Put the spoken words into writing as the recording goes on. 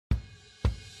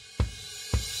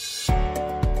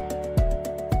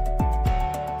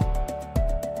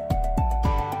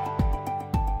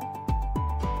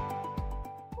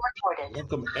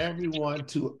Welcome everyone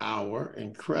to our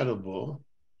incredible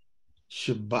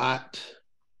Shabbat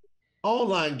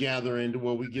online gathering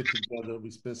where we get together, we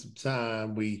spend some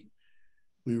time, we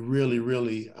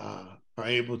really are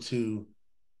able to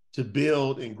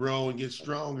build and grow and get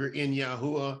stronger in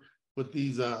Yahuwah with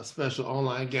these special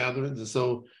online gatherings. And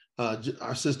so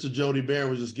our sister Jody Bear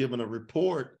was just giving a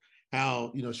report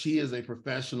how she is a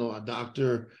professional, a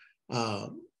doctor,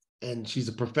 and she's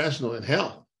a professional in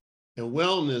health and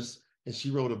wellness. And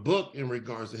she wrote a book in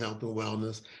regards to health and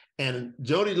wellness. And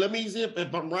Jody, let me see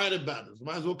if I'm right about this.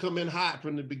 Might as well come in hot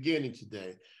from the beginning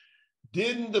today.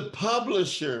 Didn't the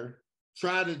publisher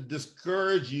try to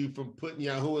discourage you from putting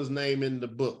Yahuwah's name in the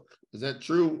book? Is that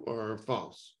true or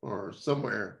false or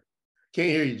somewhere? Can't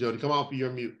hear you, Jody. Come off of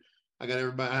your mute. I got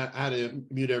everybody. I had to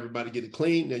mute everybody, get it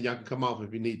clean. Then y'all can come off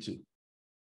if you need to.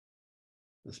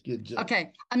 Let's get Jody.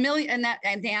 Okay, and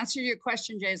the answer to your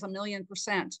question, Jay, is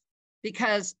 1,000,000%.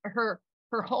 Because her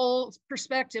whole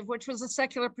perspective, which was a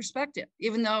secular perspective,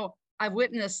 even though I've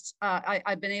witnessed,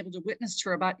 I've been able to witness to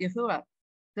her about Yahuwah,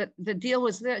 that the deal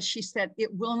was this. She said,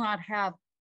 it will not have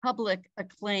public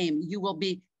acclaim. You will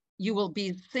be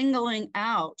singling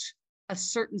out a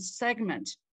certain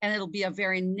segment, and it'll be a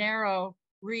very narrow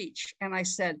reach. And I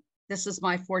said, this is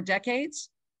my 4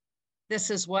 decades. This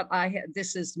is what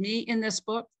this is me in this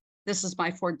book. This is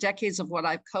my 4 decades of what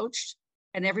I've coached.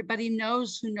 And everybody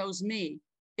knows who knows me.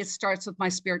 It starts with my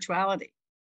spirituality.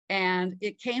 And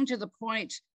it came to the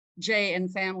point, Jay and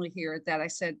family here, that I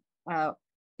said,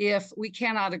 if we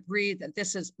cannot agree that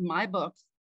this is my book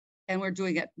and we're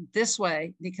doing it this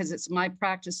way because it's my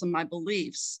practice and my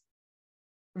beliefs,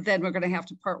 then we're going to have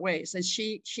to part ways. And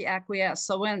she acquiesced.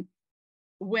 So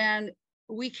when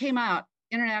we came out,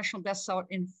 international bestseller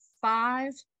in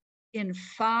five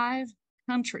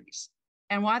countries.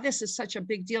 And why this is such a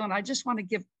big deal. And I just want to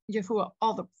give Yahuwah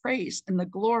all the praise and the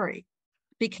glory,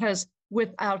 because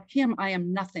without him, I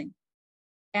am nothing.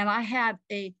 And I had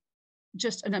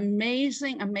just an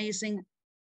amazing, anybody,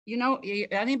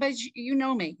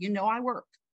 me, I work,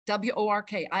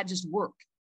 WORK, I just work.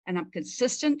 And I'm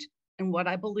consistent in what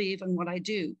I believe and what I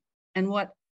do. And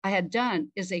what I had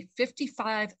done is a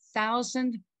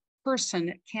 55,000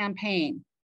 person campaign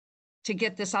to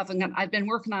get this off. And I've been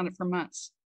working on it for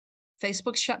months.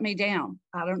 Facebook shut me down.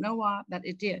 I don't know why, but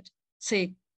it did.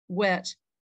 See, what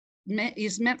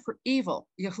is meant for evil,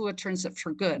 Yahuwah turns it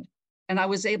for good. And I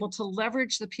was able to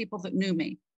leverage the people that knew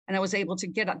me. And I was able to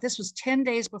get up. This was 10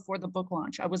 days before the book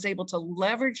launch. I was able to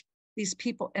leverage these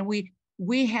people. And we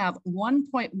have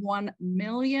 1.1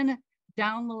 million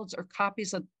downloads or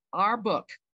copies of our book,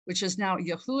 which is now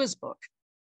Yahuwah's book,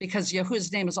 because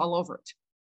Yahuwah's name is all over it.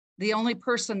 The only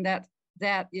person that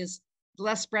is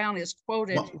Les Brown is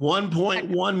quoted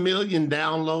 1.1 million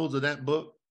downloads of that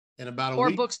book in about a week.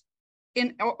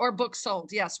 Or books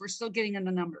sold. Yes, we're still getting in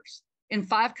the numbers in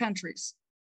 5 countries.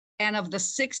 And of the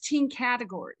 16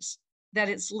 categories that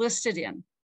it's listed in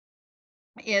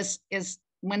is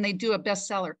when they do a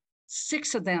bestseller,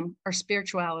 6 of them are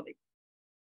spirituality.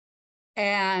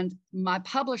 And my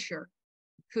publisher,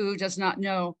 who does not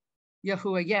know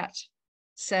Yahuwah yet,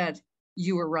 said,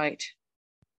 you were right.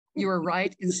 You were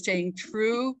right in staying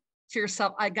true to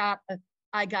yourself. I got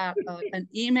an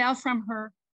email from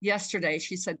her yesterday.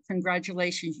 She said,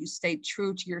 congratulations, you stayed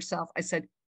true to yourself. I said,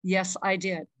 yes, I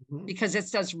did. Mm-hmm. Because it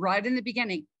says right in the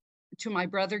beginning to my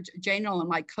brother, Jay Nolan,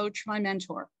 my coach, my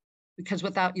mentor, because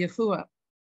without Yahuwah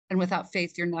and without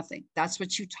faith, you're nothing. That's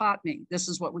what you taught me. This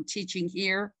is what we're teaching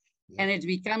here. Yeah. And it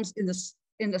becomes in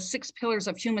the 6 pillars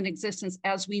of human existence,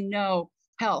 as we know,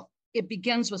 health. It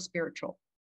begins with spiritual.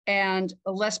 And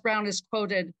Les Brown is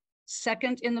quoted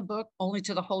second in the book, only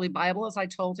to the Holy Bible, as I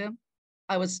told him.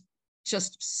 I was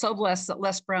just so blessed that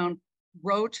Les Brown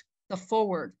wrote the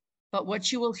foreword. But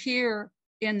what you will hear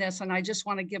in this, and I just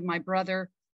want to give my brother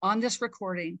on this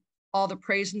recording all the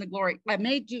praise and the glory. I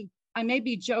may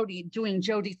be Jody doing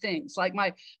Jody things, like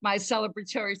my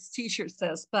celebratory t-shirt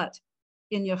says, but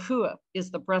in Yahuwah is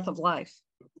the breath of life.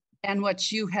 And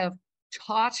what you have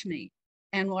taught me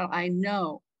and what I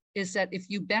know is that if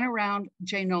you've been around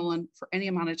Jay Nolan for any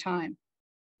amount of time,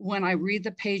 when I read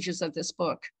the pages of this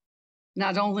book,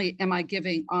 not only am I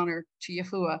giving honor to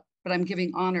Yahuwah, but I'm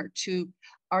giving honor to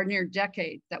our near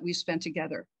decade that we spent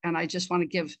together. And I just want to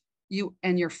give you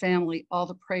and your family all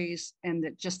the praise and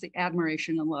just the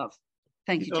admiration and love.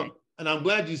 Thank you, Jay. And I'm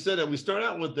glad you said that. We start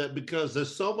out with that because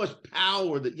there's so much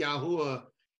power that Yahuwah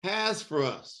has for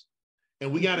us.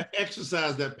 And we got to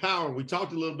exercise that power. We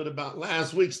talked a little bit about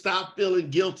last week. Stop feeling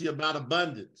guilty about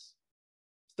abundance.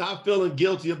 Stop feeling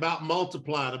guilty about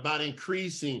multiplying, about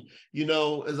increasing. You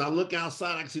know, as I look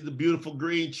outside, I can see the beautiful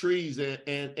green trees,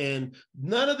 and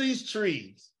none of these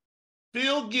trees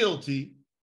feel guilty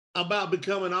about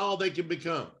becoming all they can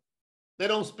become. They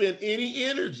don't spend any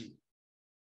energy.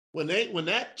 When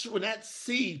that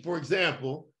seed, for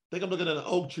example, I think I'm looking at an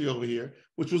oak tree over here,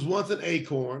 which was once an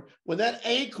acorn. When that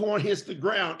acorn hits the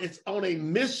ground, it's on a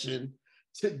mission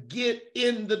to get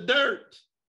in the dirt.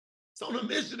 It's on a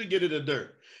mission to get in the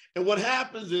dirt. And what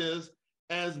happens is,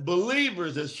 as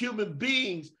believers, as human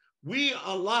beings, we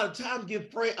a lot of times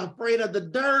get afraid of the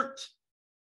dirt.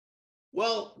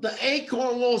 Well, the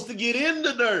acorn wants to get in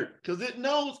the dirt because it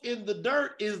knows in the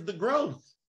dirt is the growth.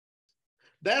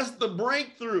 That's the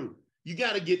breakthrough. You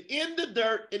got to get in the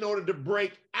dirt in order to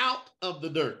break out of the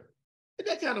dirt.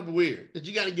 Isn't that kind of weird that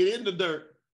you got to get in the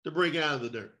dirt to break out of the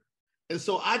dirt? And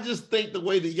so I just think the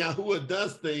way that Yahuwah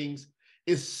does things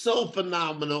is so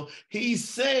phenomenal. He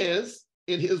says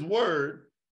in his word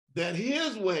that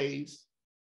his ways,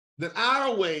 that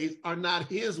our ways are not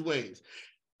his ways.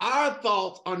 Our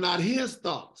thoughts are not his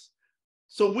thoughts.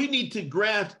 So we need to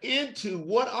grasp into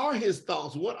what are his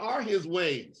thoughts? What are his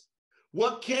ways?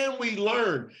 What can we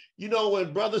learn? You know,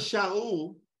 when Brother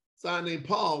Shaul, son named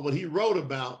Paul, when he wrote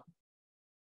about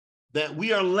that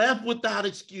we are left without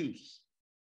excuse.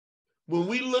 When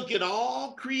we look at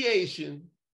all creation,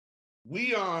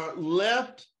 we are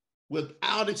left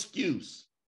without excuse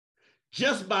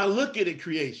just by looking at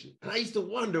creation. And I used to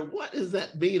wonder, what does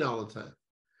that mean all the time?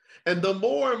 And the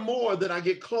more and more that I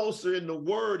get closer in the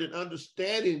word and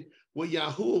understanding what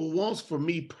Yahuwah wants for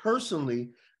me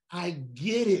personally, I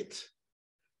get it.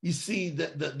 You see,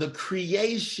 the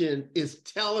creation is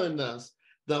telling us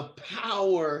the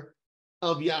power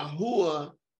of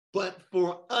Yahuwah, but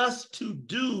for us to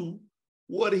do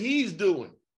what he's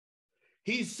doing.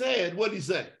 He said, what did he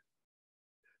say?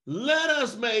 Let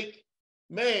us make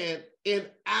man in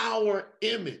our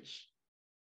image.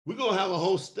 We're going to have a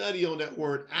whole study on that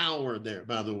word "our" there,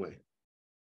 by the way.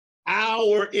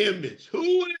 Our image.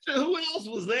 Who else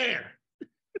was there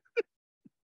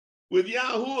with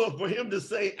Yahuwah for him to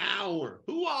say "our"?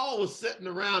 Who all was sitting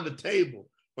around the table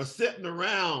or sitting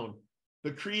around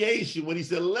the creation when he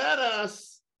said, let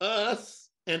us,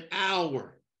 and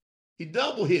our? He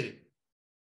double hit it.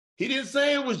 He didn't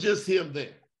say it was just him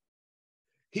there.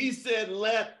 He said,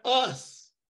 let us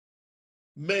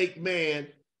make man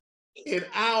in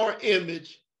our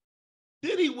image.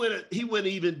 Then he went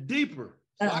even deeper.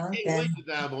 So I can't wait to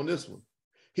dive on this one.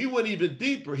 He went even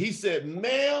deeper. He said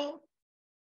male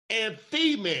and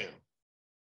female.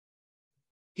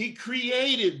 He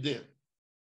created them.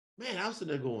 Man, I was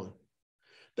sitting there going,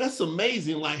 that's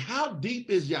amazing. Like, how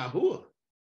deep is Yahuwah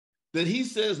that he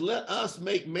says, let us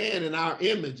make man in our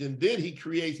image, and then he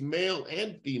creates male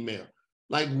and female.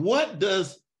 Like, what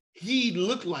does he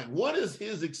look like? What is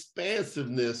his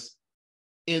expansiveness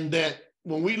in that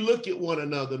when we look at one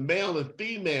another, male and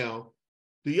female,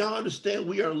 do y'all understand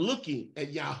we are looking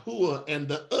at Yahuwah and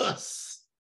the us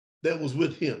that was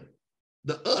with him,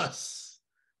 the us,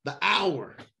 the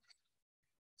our.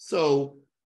 So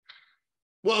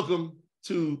welcome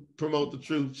to Promote the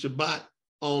Truth Shabbat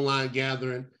online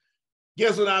gathering.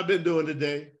 Guess what I've been doing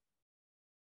today?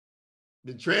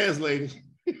 Been translating.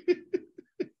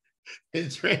 And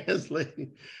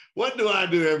translating. What do I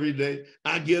do every day?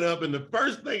 I get up and the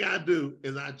first thing I do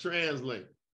is I translate.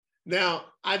 Now,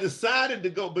 I decided to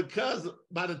go because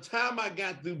by the time I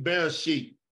got through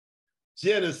Bereshit,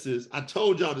 Genesis, I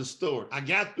told y'all the story. I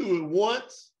got through it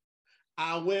once.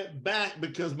 I went back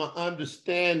because my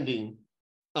understanding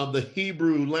of the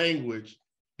Hebrew language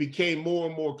became more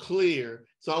and more clear.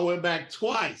 So I went back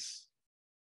twice.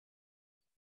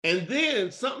 And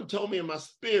then something told me in my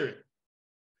spirit,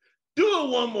 do it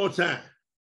one more time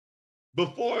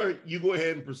before you go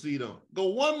ahead and proceed on. Go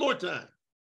one more time,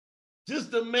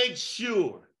 just to make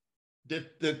sure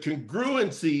that the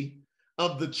congruency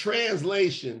of the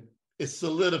translation is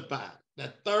solidified.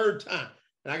 That third time.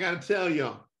 And I got to tell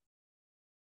y'all,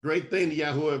 great thing that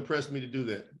Yahuwah impressed me to do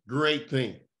that. Great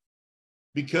thing.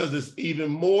 Because it's even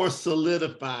more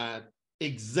solidified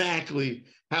exactly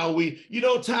how we, you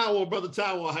know, Taiwo, Brother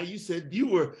Taiwo, how you said you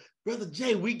were, Brother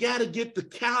Jay, we got to get the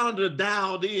calendar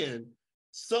dialed in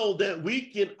so that we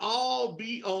can all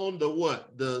be on the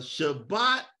what? The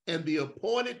Shabbat and the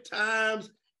appointed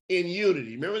times in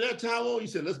unity. Remember that, Taiwo? You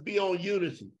said, let's be on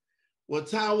unity. Well,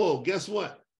 Taiwo, guess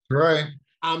what? Right.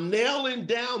 I'm nailing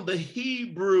down the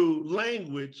Hebrew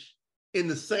language in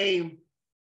the same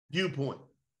viewpoint.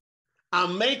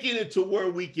 I'm making it to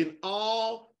where we can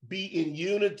all be in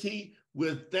unity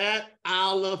with that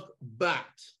Aleph Bat.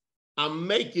 I'm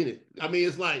making it. I mean,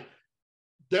 it's like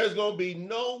There's going to be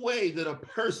no way that a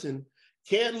person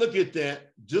can look at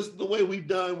that just the way we've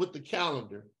done with the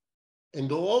calendar and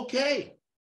go, okay,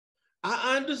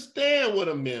 I understand what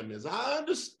a mem is. I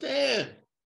understand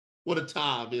what a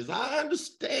tav is. I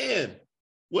understand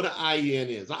what an ayin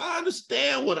is. I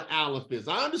understand what an aleph is.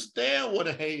 I understand what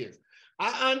a hey is.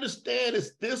 I understand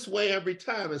it's this way every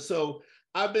time. And so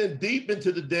I've been deep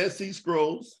into the Dead Sea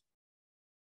Scrolls.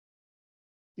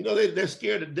 You know, they're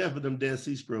scared to death of them Dead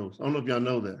Sea Scrolls. I don't know if y'all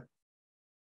know that.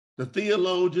 The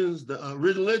theologians, the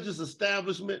religious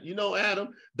establishment, you know, Adam,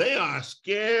 they are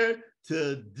scared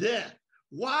to death.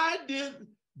 Why did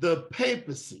the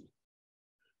papacy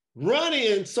run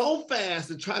in so fast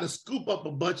and try to scoop up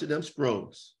a bunch of them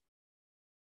scrolls?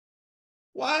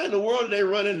 Why in the world did they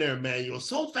run in there, Emmanuel,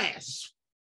 so fast?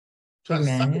 Try to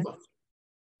suck them up.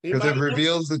 Because it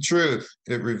reveals the truth.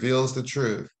 It reveals the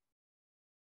truth.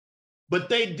 But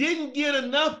they didn't get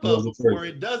enough of it where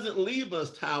it doesn't leave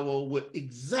us, Taiwo, with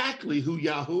exactly who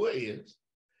Yahuwah is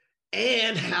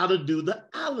and how to do the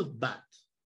alphabet.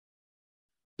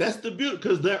 That's the beauty,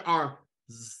 because there are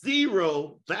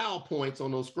 0 vowel points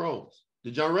on those scrolls.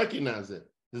 Did y'all recognize that?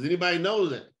 Does anybody know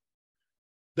that?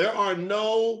 There are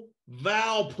no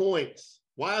vowel points.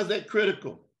 Why is that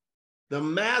critical? The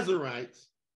Masoretes,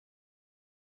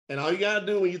 and all you got to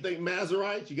do when you think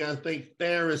Masoretes, you got to think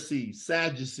Pharisees,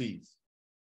 Sadducees.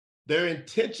 Their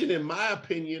intention, in my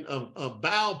opinion, of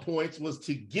vowel points was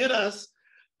to get us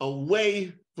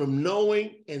away from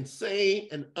knowing and saying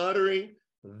and uttering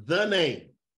the name,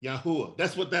 Yahuwah.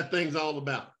 That's what that thing's all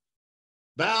about.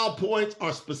 Vowel points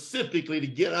are specifically to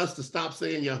get us to stop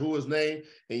saying Yahuwah's name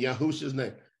and Yahusha's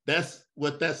name. That's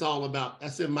what that's all about.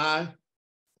 That's in my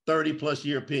 30+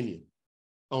 year opinion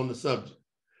on the subject.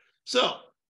 So,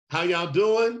 how y'all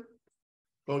doing?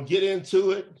 Gonna get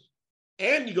into it,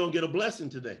 and you're gonna get a blessing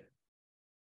today.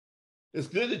 It's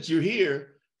good that you're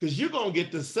here, because you're going to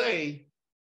get to say,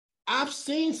 I've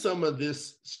seen some of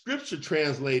this scripture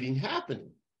translating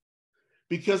happening.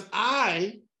 Because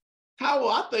I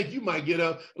think you might get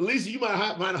up. Elisa, you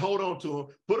might hold on to him.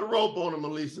 Put a rope on him,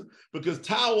 Elisa, because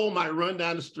Taiwo might run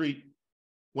down the street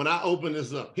when I open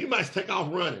this up. He might take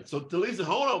off running. So, Elisa,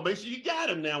 hold on. Make sure you got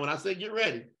him now when I say get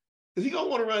ready. Because he's going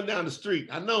to want to run down the street.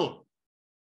 I know him.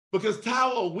 Because,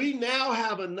 Taiwo, we now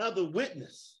have another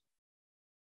witness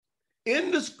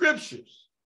in the scriptures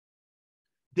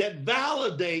that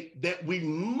validate that we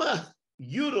must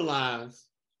utilize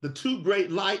the 2 great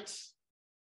lights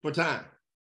for time.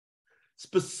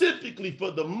 Specifically for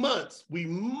the months, we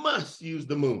must use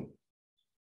the moon.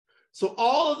 So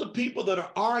all of the people that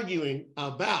are arguing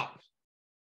about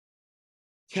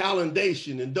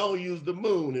calendation and don't use the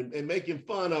moon and making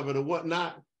fun of it or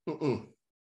whatnot,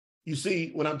 you see,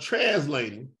 when I'm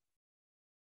translating,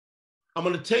 I'm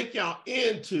going to take y'all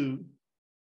into,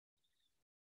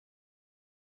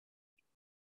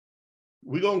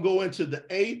 we're going to go into the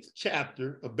 8th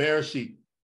chapter of Bereshit.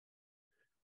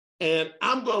 And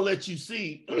I'm going to let you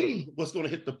see what's going to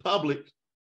hit the public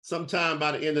sometime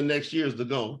by the end of next year is the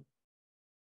goal.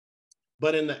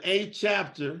 But in the 8th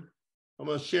chapter, I'm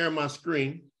going to share my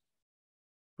screen.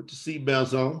 Put the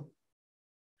seatbelts on.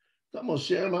 So I'm going to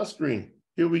share my screen.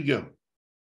 Here we go.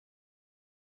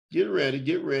 Get ready,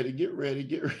 get ready, get ready,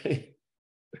 get ready.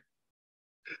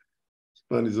 It's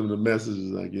funny some of the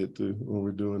messages I get to when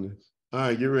we're doing this. All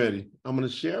right, get ready. I'm going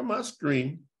to share my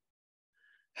screen.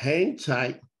 Hang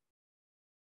tight.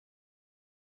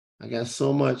 I got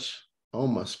so much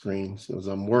on my screen since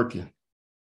I'm working.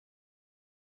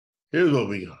 Here's what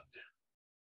we got.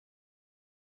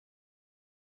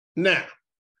 Now,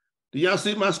 do y'all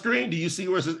see my screen? Do you see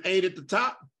where it says 8 at the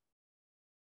top?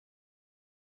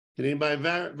 Can anybody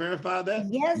verify that?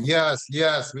 Yes.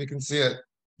 Yes, we can see it.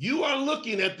 You are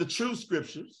looking at the true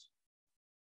scriptures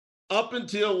up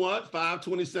until what?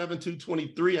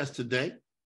 5/27/223 as today.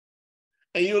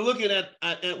 And you're looking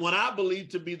at what I believe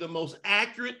to be the most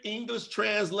accurate English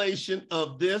translation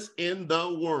of this in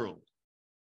the world.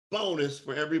 Bonus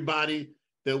for everybody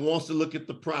that wants to look at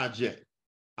the project.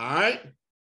 All right?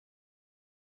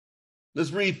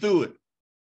 Let's read through it.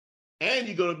 And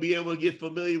you're going to be able to get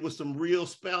familiar with some real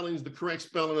spellings, the correct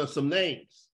spelling of some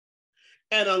names.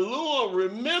 And Alua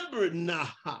remembered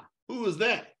Naha. Who is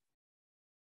that?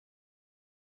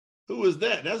 Who is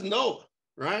that? That's Noah,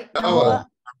 right? Noah.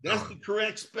 That's the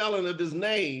correct spelling of his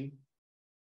name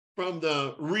from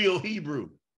the real Hebrew.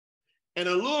 And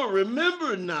Alua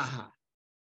remembered Naha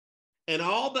and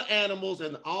all the animals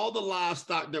and all the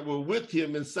livestock that were with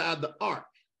him inside the ark.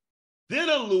 Then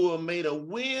Alua made a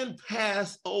wind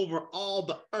pass over all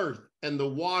the earth, and the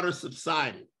water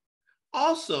subsided.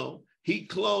 Also, he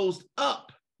closed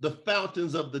up the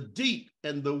fountains of the deep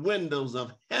and the windows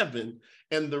of heaven,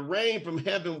 and the rain from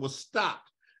heaven was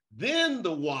stopped. Then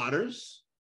the waters,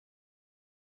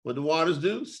 what the waters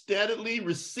do? Steadily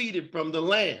receded from the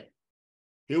land.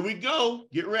 Here we go.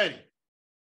 Get ready.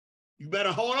 You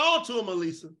better hold on to them,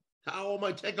 Elisa. Towel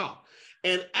might take off.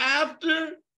 And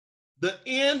after the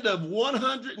end of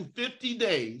 150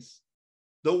 days,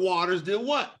 the waters did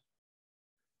what?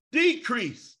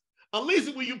 Decrease.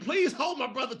 Elisa, will you please hold my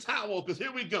brother Towel? Because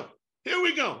here we go. Here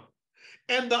we go.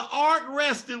 And the ark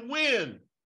rested when,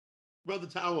 brother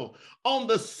Towel? On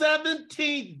the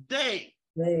 17th day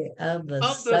of the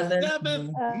of the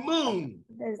seventh moon.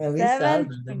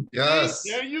 Yes.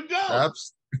 There you go.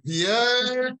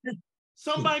 Yeah.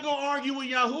 Somebody gonna argue with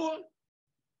Yahuwah?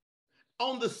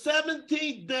 On the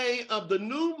 17th day of the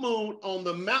new moon on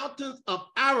the mountains of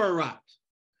Ararat,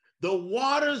 the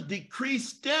waters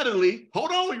decreased steadily.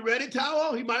 Hold on, you ready,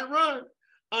 Towel? He might run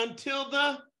until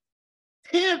the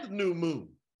 10th new moon.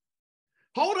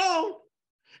 Hold on.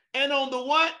 And on the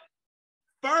what?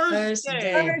 First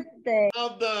day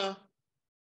of the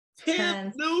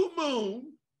 10th new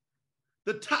moon,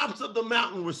 the tops of the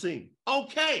mountain were seen.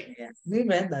 Okay. Yes, we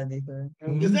read that before.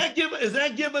 Is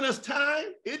that giving us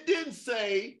time? It didn't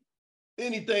say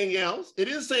anything else. It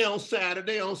didn't say on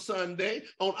Saturday, on Sunday,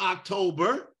 on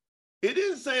October. It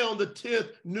didn't say on the 10th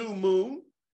new moon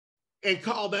and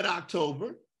call that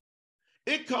October.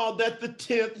 It called that the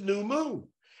 10th new moon.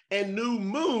 And new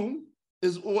moon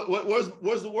is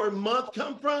where's the word month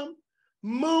come from?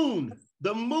 Moon,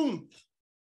 the month.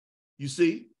 You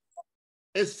see?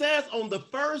 It says on the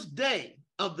first day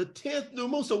of the 10th new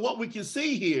moon. So what we can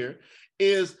see here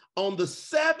is on the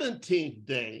 17th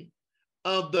day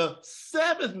of the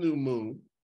 7th new moon,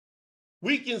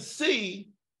 we can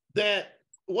see that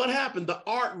what happened? The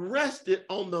ark rested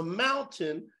on the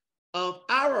mountain of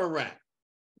Ararat.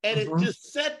 And it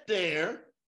just sat there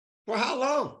for how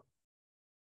long?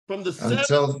 From the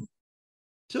 7th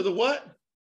to the what?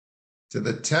 To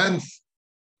the 10th.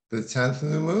 The 10th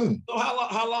new moon. So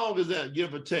how long is that,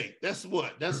 give or take? That's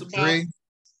what? That's about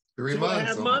three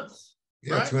months. 2.5 months?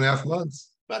 Yeah, right? 2.5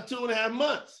 months. About 2.5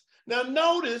 months. Now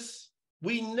notice,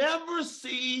 we never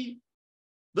see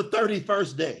the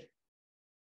 31st day.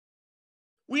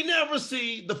 We never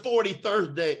see the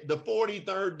 43rd day, the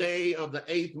 43rd day of the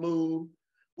 8th moon.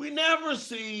 We never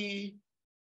see,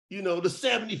 the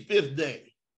 75th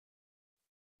day.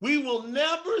 We will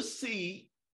never see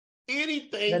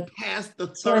anything past the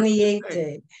 28th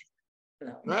day.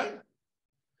 Right?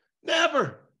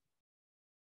 Never.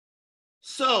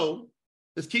 So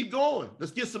let's keep going.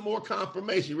 Let's get some more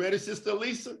confirmation. Ready, Sister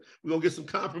Lisa? We're going to get some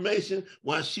confirmation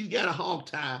while she got a hog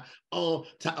tie on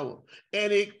Towel.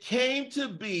 And it came to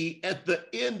be at the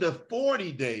end of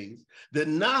 40 days that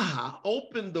Naha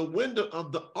opened the window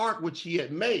of the ark which he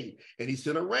had made, and he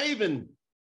sent a raven.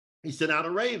 He sent out a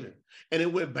raven, and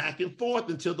it went back and forth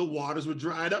until the waters were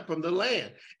dried up from the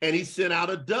land. And he sent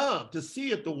out a dove to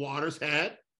see if the waters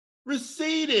had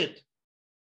receded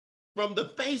from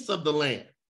the face of the land.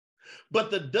 But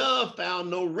the dove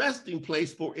found no resting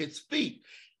place for its feet,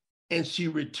 and she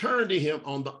returned to him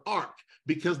on the ark,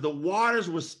 because the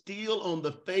waters were still on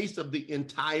the face of the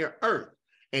entire earth.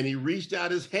 And he reached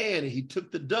out his hand, and he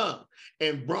took the dove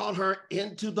and brought her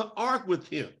into the ark with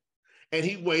him. And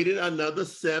he waited another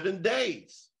 7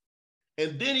 days.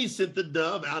 And then he sent the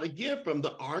dove out again from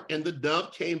the ark, and the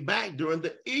dove came back during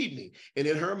the evening, and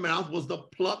in her mouth was the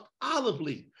plucked olive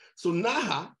leaf. So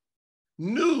Naha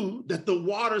knew that the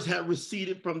waters had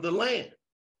receded from the land,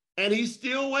 and he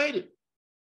still waited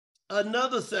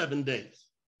another 7 days.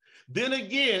 Then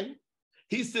again,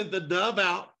 he sent the dove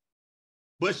out,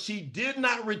 but she did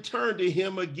not return to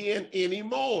him again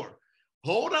anymore.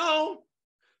 Hold on.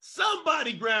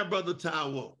 Somebody grab Brother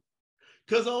Taiwo.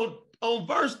 Because on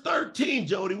verse 13,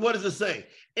 Jody, what does it say?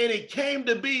 And it came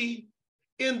to be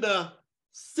in the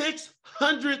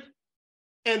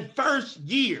 601st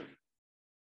year,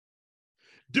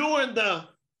 during the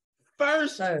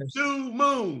first new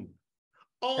moon,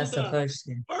 on the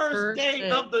first day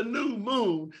of the new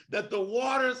moon, that the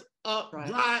waters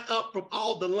dry up from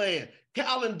all the land.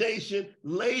 Calendation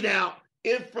laid out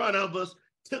in front of us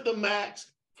to the max.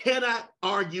 Cannot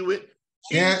argue it.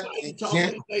 Talk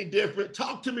anything different.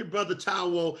 Talk to me, Brother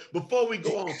Taiwo, before we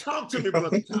go on. Talk to me,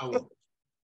 Brother Taiwo.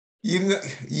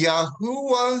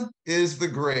 Yahuwah is the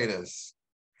greatest.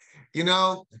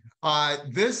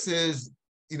 This is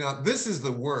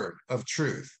the word of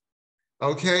truth.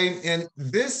 Okay. And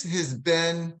this has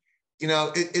been,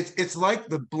 it's like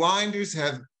the blinders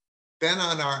have been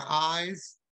on our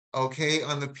eyes, okay,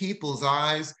 on the people's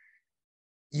eyes.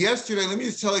 yesterday, let me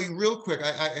just tell you real quick.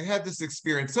 I had this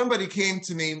experience. Somebody came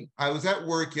to me. I was at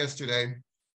work yesterday,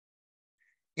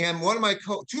 and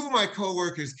two of my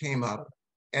coworkers came up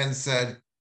and said,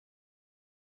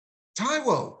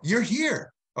 Taiwo, you're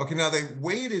here. Okay, now they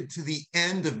waited to the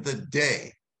end of the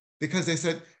day because they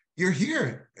said, you're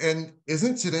here. And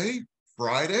isn't today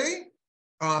Friday?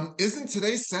 Isn't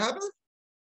today Sabbath?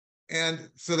 And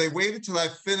so they waited till I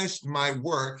finished my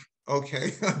work,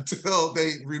 okay, until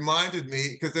they reminded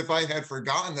me, because if I had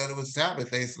forgotten that it was Sabbath,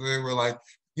 so they were like,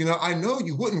 I know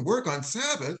you wouldn't work on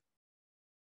Sabbath.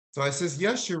 So I says,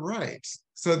 yes, you're right.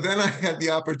 So then I had the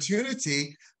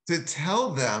opportunity to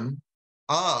tell them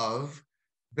of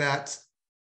that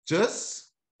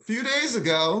just a few days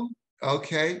ago,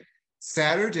 okay,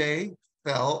 Saturday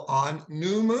fell on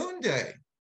New Moon Day.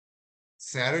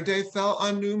 Saturday fell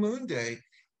on New Moon Day.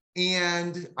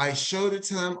 And I showed it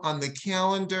to them on the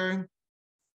calendar.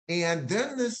 And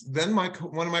then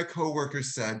one of my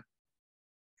coworkers said,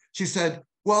 she said,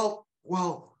 well,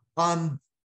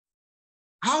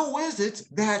 how is it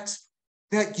that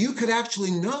you could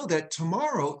actually know that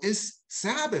tomorrow is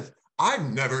Sabbath?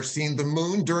 I've never seen the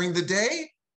moon during the day.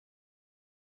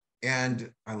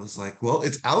 And I was like, well,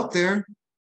 it's out there.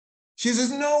 She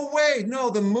says, no way. No,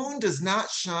 the moon does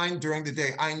not shine during the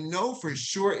day. I know for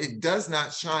sure it does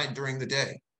not shine during the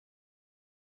day.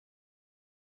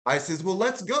 I says, well,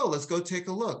 let's go. Let's go take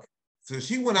a look. So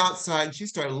she went outside. She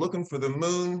started looking for the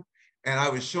moon. And I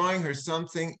was showing her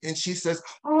something. And she says,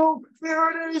 oh,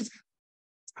 there it is.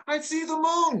 I see the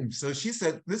moon. So she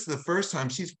said, this is the first time.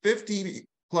 She's 50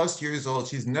 plus years old.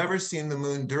 She's never seen the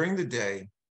moon during the day.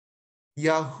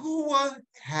 Yahuwah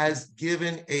has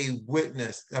given a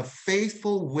witness, a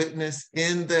faithful witness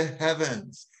in the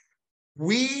heavens.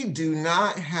 We do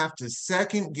not have to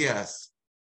second guess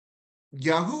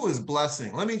Yahuwah's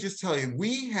blessing. Let me just tell you,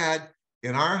 we had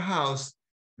in our house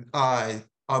a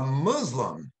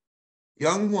Muslim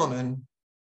young woman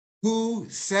who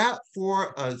sat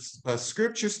for a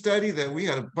scripture study that we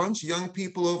had a bunch of young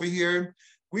people over here.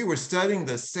 We were studying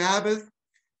the Sabbath,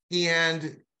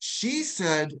 and she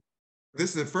said,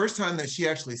 this is the first time that she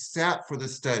actually sat for the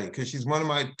study because she's one of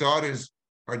our daughter's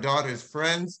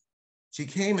friends. She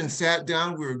came and sat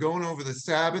down. We were going over the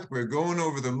Sabbath. We were going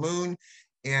over the moon.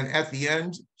 And at the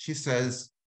end, she says,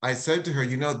 I said to her,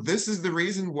 this is the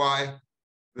reason why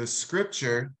the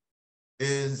scripture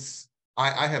is,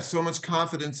 I have so much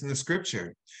confidence in the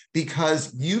scripture,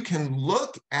 because you can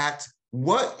look at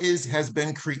what has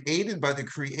been created by the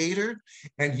creator,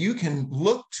 and you can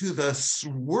look to the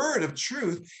word of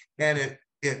truth, and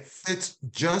it fits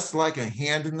just like a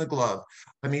hand in the glove.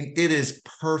 I mean, it is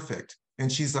perfect. And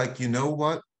she's like, you know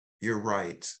what? You're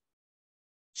right.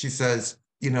 She says,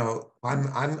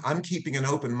 I'm keeping an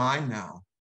open mind now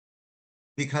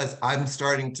because I'm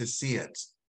starting to see it.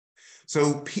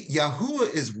 So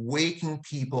Yahuwah is waking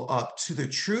people up to the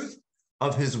truth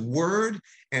of his word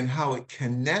and how it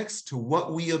connects to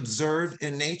what we observe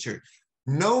in nature.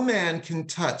 No man can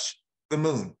touch the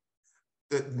moon.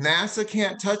 The NASA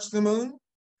can't touch the moon.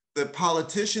 The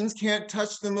politicians can't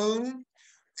touch the moon.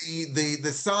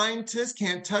 The scientists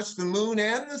can't touch the moon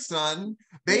and the sun.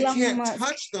 They can't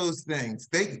touch those things.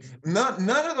 None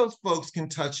of those folks can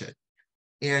touch it.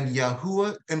 And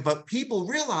Yahuwah, but people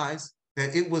realize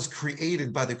that it was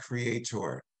created by the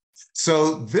creator.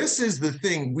 So this is the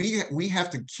thing, we have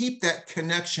to keep that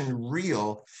connection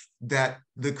real, that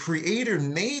the creator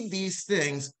made these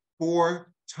things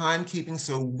for timekeeping,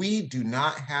 so we do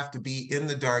not have to be in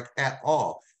the dark at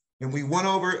all. And we went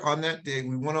over on that day,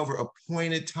 we went over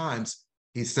appointed times.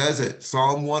 He says it,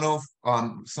 Psalm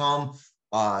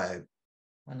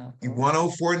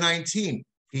 104:19.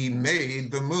 He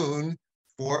made the moon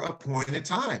for appointed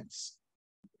times.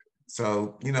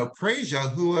 So, praise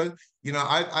Yahuwah.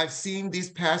 I've seen these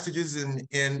passages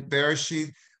in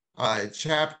Bereshit,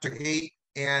 chapter 8,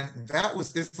 and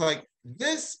it's like,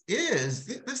 this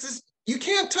is, you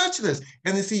can't touch this.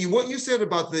 And you see, what you said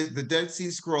about the Dead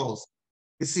Sea Scrolls,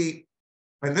 you see,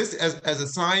 and this, as a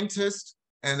scientist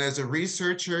and as a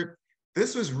researcher,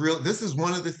 this is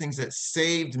one of the things that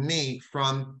saved me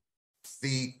from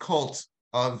the cult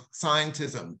of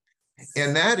scientism.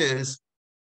 And that is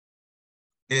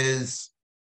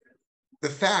the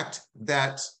fact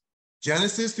that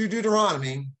Genesis through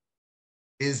Deuteronomy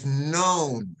is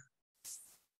known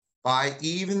by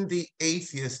even the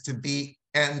atheists to be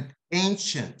an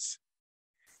ancient.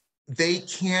 They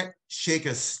can't shake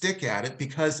a stick at it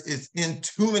because it's in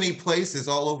too many places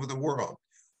all over the world.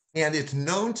 And it's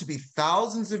known to be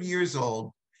thousands of years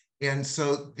old. And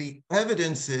so the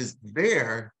evidences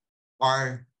there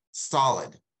are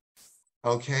solid.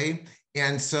 Okay.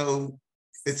 And so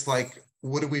it's like,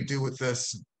 what do we do with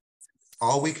this?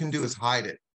 All we can do is hide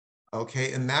it.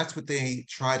 Okay. And that's what they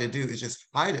try to do, is just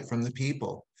hide it from the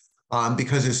people.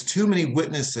 Because there's too many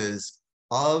witnesses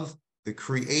of the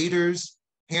Creator's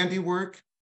handiwork.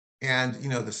 And, you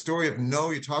know, the story of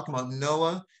Noah, you're talking about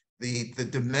Noah, the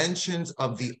dimensions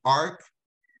of the ark,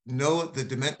 Noah, the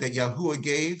dimension that Yahuwah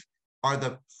gave are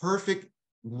the perfect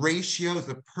ratios,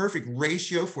 the perfect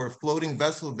ratio for a floating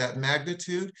vessel of that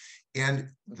magnitude. And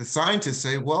the scientists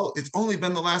say, well, it's only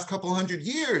been the last couple hundred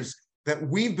years that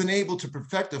we've been able to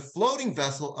perfect a floating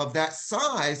vessel of that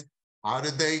size. How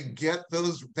did they get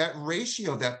that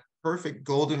ratio, that perfect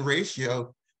golden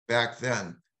ratio back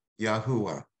then?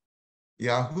 Yahuwah.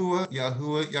 Yahuwah,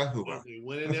 Yahuwah, Yahuwah.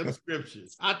 Winning them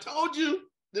scriptures. I told you.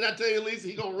 Did I tell you, Lisa,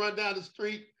 he gonna run down the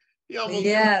street? He almost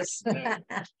Yes.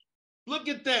 Look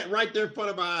at that right there in front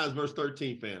of our eyes, verse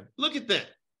 13, fam. Look at that.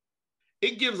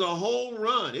 It gives a whole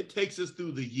run. It takes us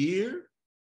through the year.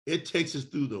 It takes us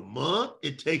through the month.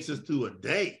 It takes us through a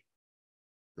day,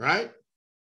 right?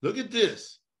 Look at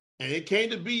this. And it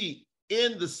came to be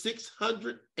in the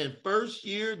 601st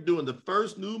year during the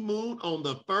first new moon on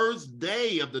the first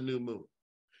day of the new moon.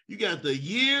 You got the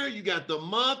year, you got the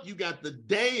month, you got the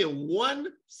day in one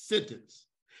sentence.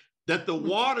 That the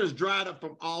waters dried up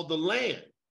from all the land.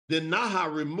 Then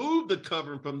Naha removed the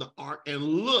covering from the ark and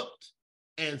looked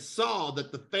and saw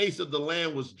that the face of the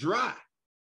land was dry.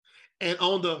 And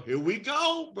on the, here we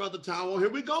go, Brother Taiwo, here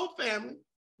we go, family.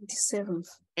 27th.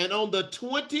 And on the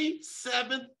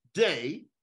 27th day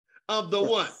of the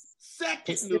what?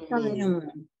 Second new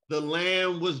moon, the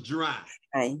land was dry.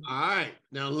 Right. All right,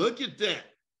 now look at that.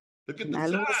 Look at the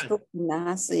time.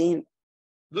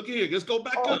 Look at here, let's go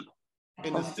back up.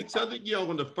 In the 600th year,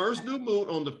 on the first new moon,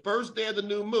 on the first day of the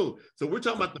new moon. So we're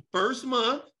talking about the first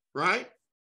month, right?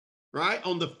 Right?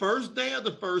 On the first day of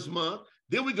the first month.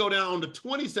 Then we go down on the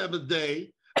 27th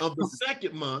day of the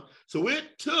second month. So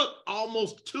it took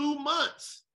almost 2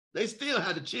 months. They still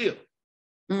had to chill.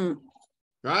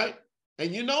 Right?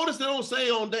 And you notice they don't say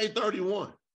on day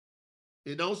 31.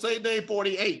 It don't say day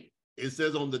 48. It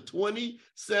says on the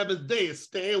 27th day, it's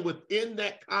staying within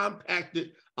that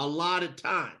compacted allotted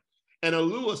time. And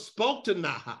Yahuwah spoke to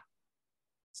Naha,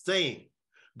 saying,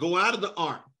 go out of the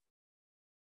ark,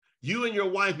 you and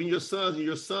your wife and your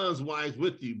sons' wives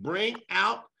with you. Bring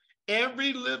out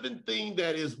every living thing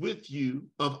that is with you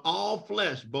of all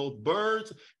flesh, both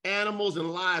birds, animals, and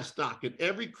livestock, and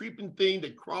every creeping thing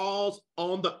that crawls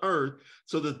on the earth,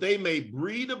 so that they may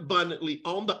breed abundantly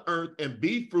on the earth and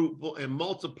be fruitful and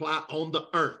multiply on the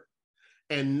earth.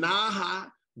 And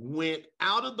Naha went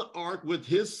out of the ark with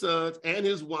his sons and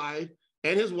his wife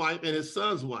and his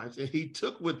sons' wives, and he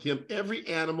took with him every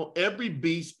animal, every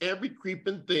beast, every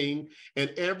creeping thing, and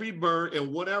every bird,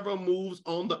 and whatever moves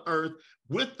on the earth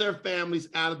with their families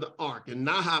out of the ark. And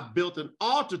Naha built an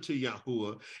altar to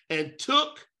Yahuwah and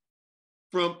took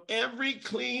from every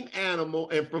clean animal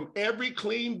and from every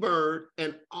clean bird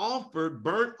and offered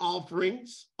burnt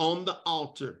offerings on the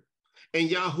altar. And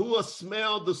Yahuwah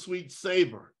smelled the sweet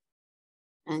savor.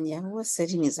 And Yahuwah said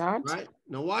in his heart. Right?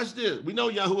 Now watch this. We know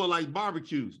Yahuwah likes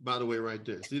barbecues, by the way, right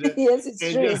there. See that? Yes,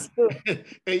 it's true.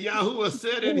 And Yahuwah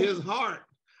said in his heart,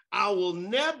 I will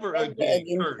never again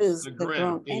curse the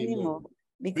ground anymore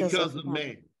because of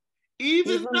man.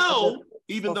 Even though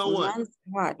what?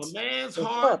 A man's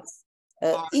heart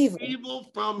are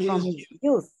evil from his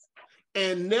youth.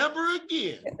 And never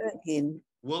again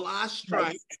will I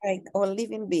strike all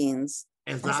living beings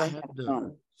as I have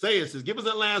done. Say it, sis. Give us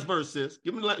that last verse, sis.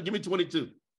 Give me 22.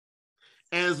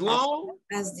 As long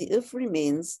as the earth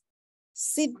remains,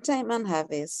 seed time and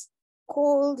harvest,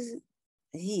 cold,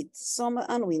 heat, summer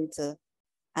and winter,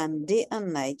 and day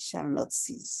and night shall not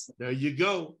cease. There you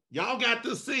go. Y'all got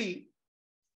to see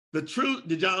the truth.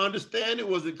 Did y'all understand it?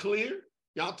 Was it clear?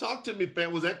 Y'all talk to me,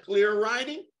 fam. Was that clear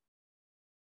writing?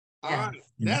 All right.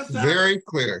 That's very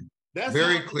clear. That's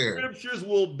very how clear. The scriptures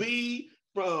will be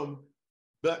from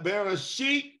the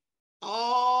Bereshit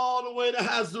all the way to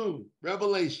Hazum,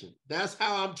 Revelation. That's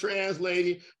how I'm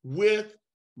translating with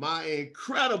my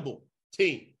incredible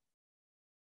team.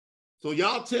 So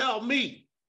y'all tell me,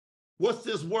 what's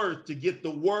this worth to get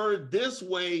the word this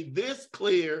way, this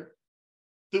clear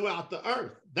throughout the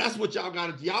earth? That's what y'all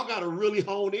got to really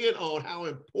hone in on how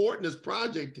important this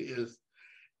project is.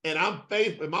 And I'm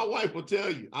faithful. And my wife will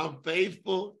tell you, I'm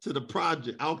faithful to the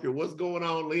project. I don't care what's going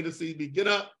on. Lena sees me get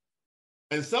up.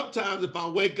 And sometimes if I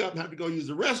wake up and have to go use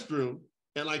the restroom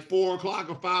at like 4 o'clock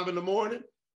or 5 in the morning,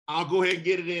 I'll go ahead and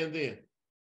get it in then.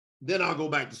 Then I'll go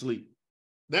back to sleep.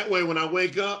 That way, when I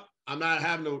wake up, I'm not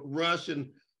having to rush and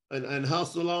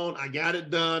hustle on. I got it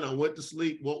done. I went to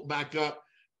sleep, woke back up.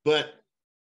 But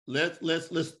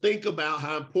let's think about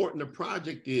how important the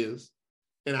project is,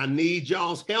 and I need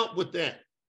y'all's help with that.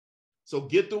 So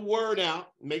get the word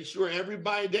out. Make sure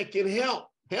everybody that can help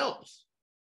helps.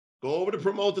 Go over to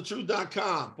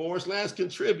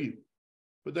promotethetruth.com/contribute.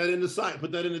 Put that in the site.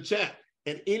 Put that in the chat.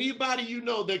 And anybody you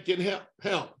know that can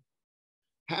help.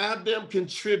 Have them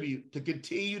contribute to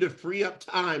continue to free up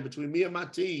time between me and my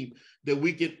team that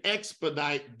we can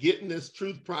expedite getting this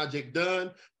truth project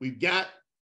done. We've got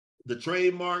the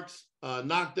trademarks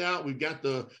knocked out. We've got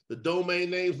the domain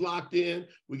names locked in.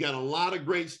 We got a lot of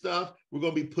great stuff. We're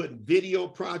going to be putting video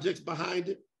projects behind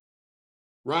it,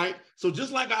 right? So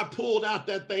just like I pulled out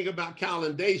that thing about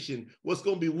Calendation, what's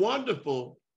going to be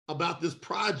wonderful about this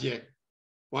project,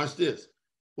 watch this.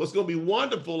 What's going to be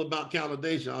wonderful about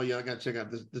Calendation, oh yeah, I got to check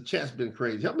out this. The chat's been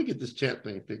crazy. Help me get this chat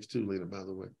thing fixed too, Lena, by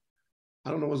the way.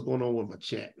 I don't know what's going on with my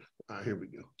chat. All right, here we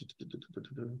go.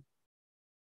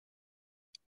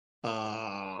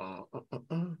 I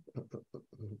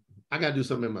got to do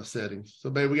something in my settings. So,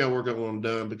 baby, we got to work on what I'm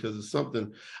done because it's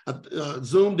something.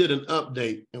 Zoom did an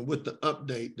update, and with the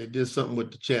update, they did something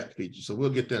with the chat feature. So we'll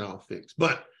get that all fixed.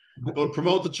 But go to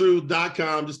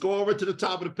promotethetruth.com. Just go over to the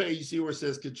top of the page. You see where it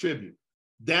says contribute.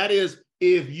 That is,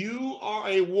 if you are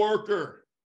a worker,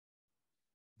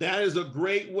 that is a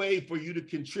great way for you to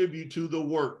contribute to the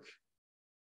work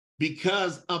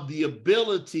because of the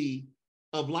ability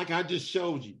of, like I just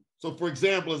showed you. So for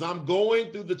example, as I'm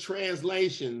going through the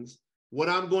translations, what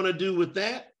I'm going to do with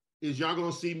that is y'all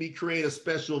going to see me create a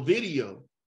special video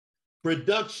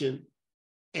production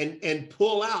and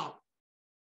pull out.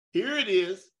 Here it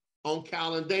is on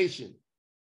Calendation.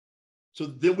 So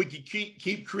then we can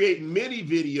keep creating many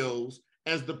videos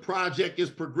as the project is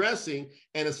progressing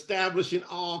and establishing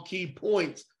all key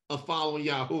points of following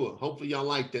Yahuwah. Hopefully y'all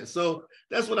like that. So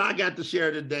that's what I got to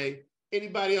share today.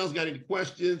 Anybody else got any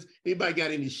questions? Anybody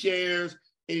got any shares?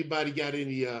 Anybody got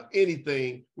any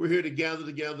anything? We're here to gather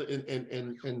together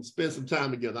and spend some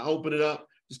time together. I open it up.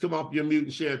 Just come off your mute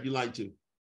and share if you like to.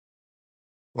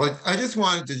 Well, I just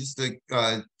wanted to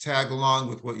tag along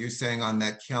with what you're saying on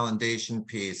that Calendation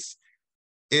piece.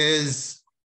 Is,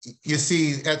 you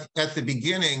see, at the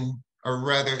beginning, or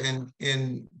rather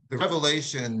in the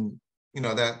Revelation, you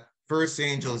know, that first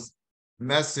angel's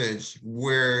message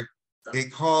where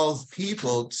it calls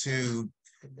people to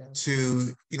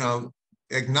you know,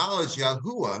 acknowledge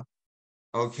Yahuwah,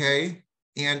 okay,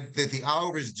 and that the hour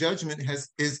of his judgment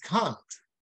is come,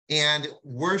 and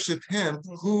worship him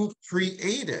who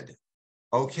created,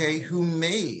 okay, who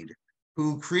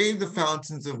created the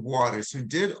fountains of waters, who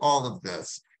did all of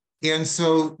this. And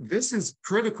so this is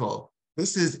critical.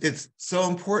 It's so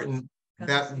important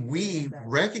that we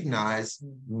recognize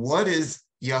what is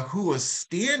Yahuwah's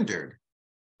standard,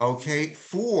 okay,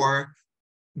 for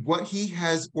what he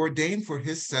has ordained for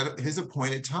his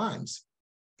appointed times.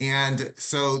 And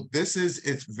so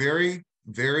it's very,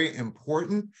 very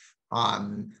important.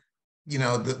 You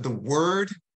know, the word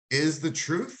is the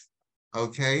truth,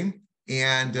 okay?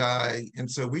 And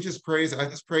so I just praise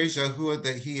Yahuwah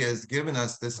that he has given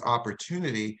us this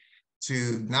opportunity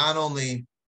to not only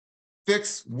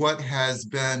fix what has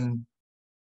been,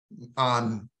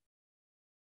 for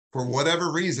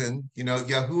whatever reason, you know,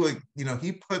 Yahuwah, you know,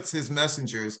 he puts his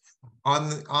messengers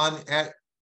in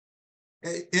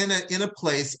a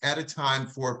place at a time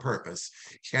for a purpose.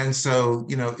 And so,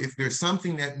 you know, if there's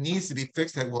something that needs to be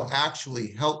fixed that will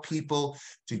actually help people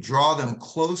to draw them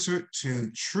closer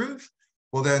to truth,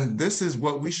 well, then this is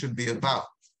what we should be about.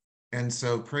 And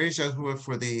so praise Yahuwah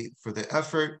for the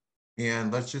effort,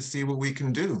 and let's just see what we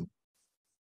can do.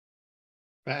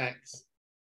 Facts.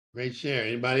 Great share.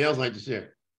 Anybody else like to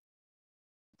share?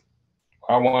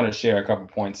 I want to share a couple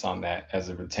points on that as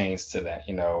it pertains to that.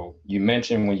 You know, you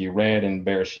mentioned when you read in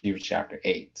Bereshit chapter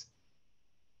 8,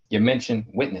 you mentioned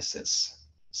witnesses.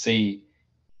 See,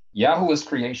 Yahuwah's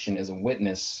creation is a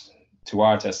witness to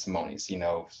our testimonies. You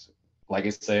know, like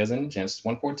it says in Genesis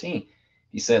 1:14,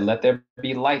 he said, let there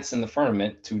be lights in the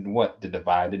firmament to what? To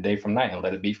divide the day from night, and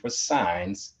let it be for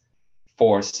signs,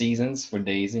 for seasons, for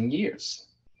days and years.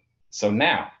 So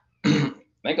now,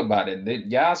 think about it.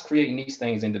 Yah's creating these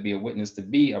things and to be a witness, to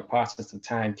be a process of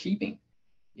timekeeping.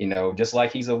 You know, just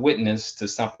like he's a witness to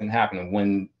something happening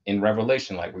when in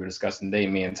Revelation, like we were discussing today,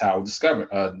 me and Ty were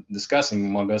discussing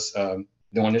among us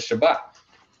during this Shabbat,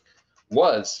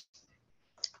 was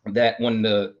that when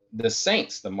the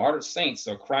saints, the martyred saints,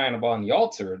 are crying upon the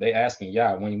altar, they asking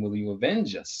Yah, when will you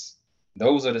avenge us?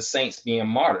 Those are the saints being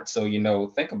martyred. So, you know,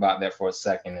 think about that for a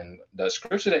second. And the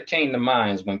scripture that came to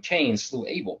mind is when Cain slew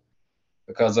Abel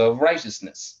because of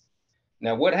righteousness.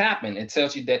 Now, what happened? It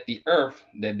tells you that the earth,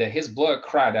 that his blood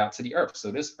cried out to the earth. So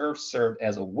this earth served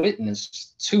as a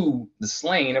witness to the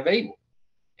slaying of Abel.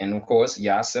 And of course,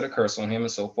 Yah set a curse on him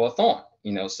and so forth on.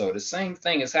 So the same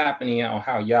thing is happening on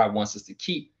how Yah wants us to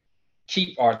keep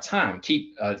our time,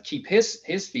 keep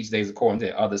his feast days according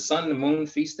to the sun, the moon,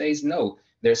 feast days. No,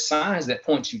 there's signs that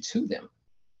point you to them.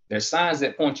 There's signs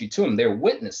that point you to them. They're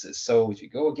witnesses. So if you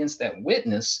go against that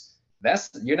witness,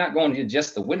 you're not going to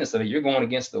just the witness of it. You're going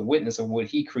against the witness of what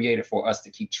he created for us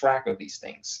to keep track of these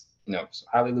things. So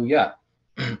hallelujah.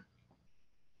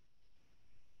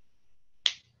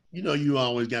 You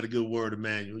always got a good word,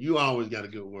 Emmanuel. You always got a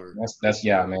good word. That's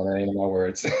yeah, man. That ain't my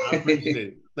words. I appreciate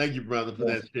it. Thank you, brother, for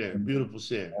that share. Beautiful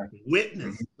share.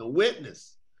 Witness, the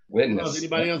witness. Witness.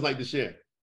 Anybody else like to share?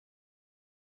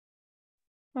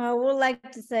 I would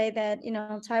like to say that,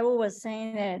 Taiwo was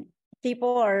saying that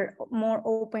people are more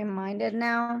open-minded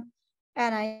now,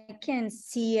 and I can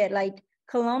see it. Like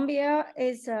Colombia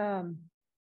is a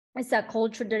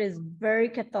culture that is very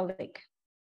Catholic.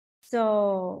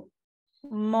 So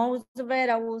most of it,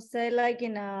 I will say, like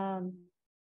I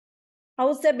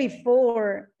would say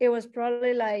before it was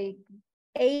probably like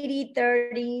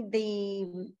 80-30,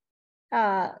 the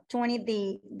 20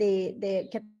 the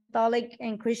Catholic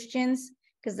and Christians,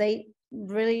 because they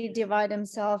really divide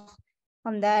themselves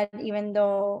on that, even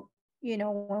though,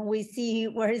 when we see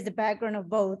where is the background of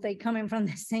both, they coming from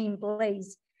the same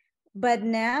place. But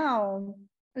now,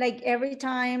 like every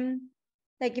time,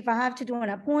 like if I have to do an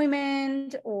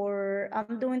appointment or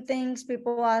I'm doing things,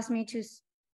 people ask me to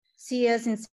see us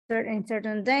in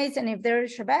certain days. And if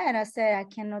there's Shabbat, I say I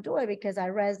cannot do it because I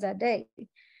rest that day.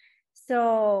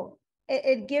 So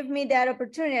it gives me that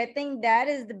opportunity. I think that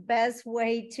is the best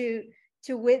way to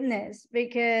witness,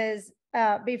 because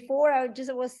before I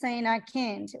just was saying I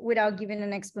can't without giving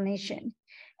an explanation.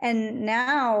 And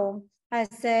now I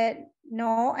said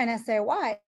no, and I say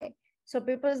why. So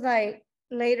people's like,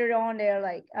 later on, they're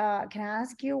like, can I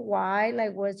ask you why?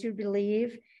 Like, what's your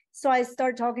belief? So I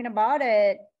start talking about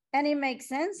it, and it makes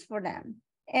sense for them.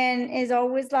 And it's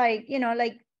always like,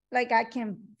 like I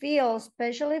can feel,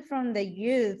 especially from the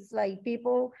youth, like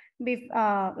people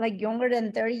like younger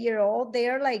than 30-year-old, they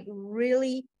are like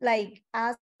really like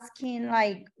asking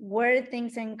like where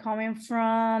things are coming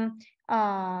from,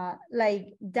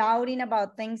 like doubting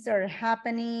about things that are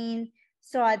happening.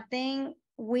 So I think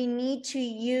we need to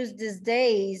use these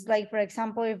days, like for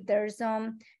example, if there's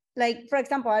some, like for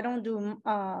example, I don't do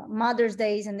Mother's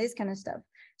Days and this kind of stuff.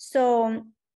 So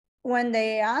when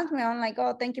they ask me, I'm like,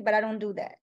 oh, thank you, but I don't do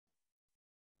that.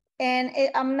 And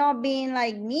I'm not being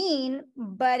like mean,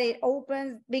 but it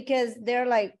opens, because they're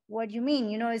like, what do you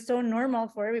mean? It's so normal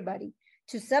for everybody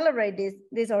to celebrate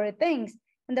these other things.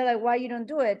 And they're like, why you don't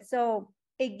do it? So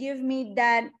it gives me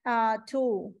that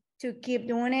tool to keep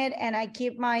doing it. And I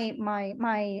keep my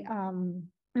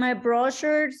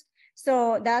brochures.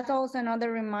 So that's also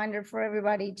another reminder for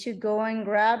everybody to go and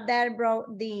grab that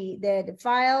the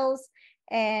files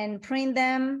and print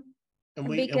them. And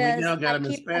we now got them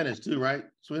in Spanish too, right,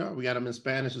 sweetheart? We got them in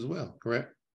Spanish as well,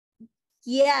 correct?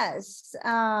 Yes.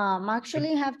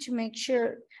 Actually have to make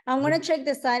sure. I'm going to check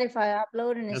the site if I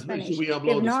upload in Spanish. Make sure we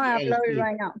upload if not, I upload it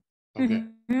right now. Okay.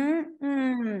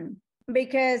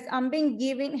 Because I'm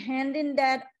been handing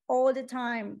that all the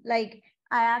time. Like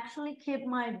I actually keep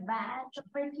my badge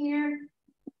right here.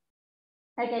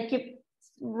 Like I keep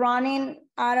running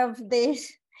out of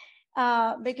this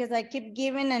because I keep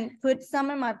giving and put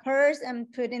some in my purse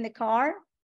and put in the car.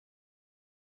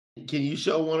 Can you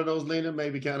show one of those, Lena?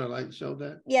 Maybe kind of like show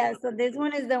that? Yeah, so this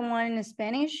one is the one in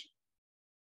Spanish.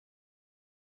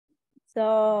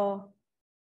 So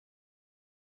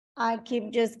I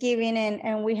keep just giving,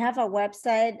 and we have a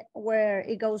website where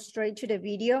it goes straight to the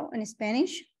video in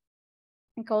Spanish.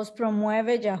 It goes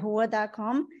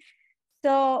promueveyahuwah.com.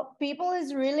 So people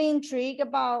is really intrigued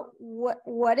about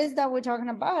what is that we're talking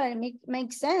about. And it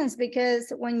makes sense,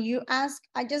 because when you ask,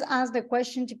 I just asked the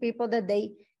question to people that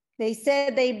they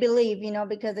said they believe,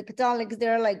 because the Catholics,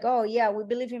 they're like, oh yeah, we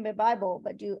believe in the Bible,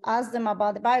 but you ask them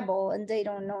about the Bible and they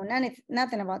don't know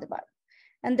nothing about the Bible.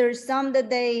 And there's some that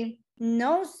they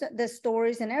know the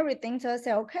stories and everything. So I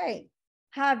say, okay,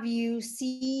 have you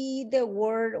seen the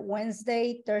word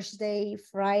Wednesday, Thursday,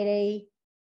 Friday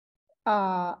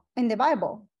in the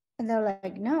Bible? And they're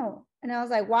like, no. And I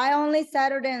was like, why only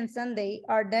Saturday and Sunday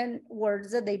are then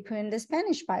words that they put in the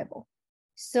Spanish Bible?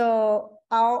 So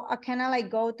I kind of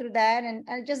like go through that and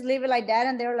I just leave it like that.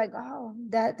 And they're like, oh,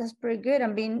 that's pretty good.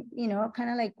 I'm being, kind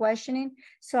of like questioning.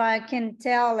 So I can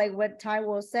tell, like what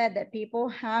Taiwo said, that people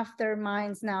have their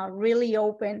minds now really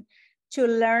open to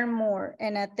learn more.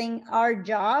 And I think our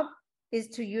job is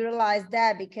to utilize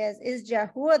that, because it's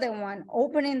Yahuwah the one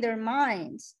opening their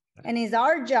minds, and it's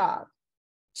our job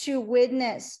to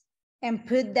witness and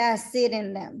put that seed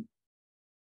in them.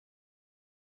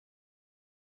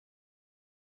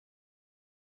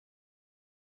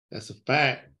 That's a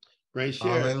fact. Great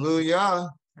share. Hallelujah.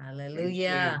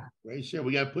 Hallelujah. Great share.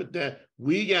 We got to put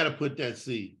that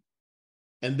seed.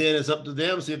 And then it's up to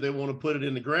them to see if they want to put it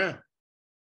in the ground.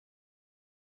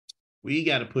 We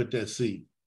got to put that seed.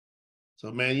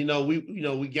 So, man,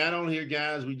 we got on here,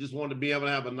 guys. We just want to be able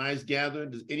to have a nice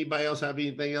gathering. Does anybody else have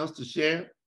anything else to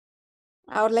share?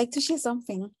 I would like to share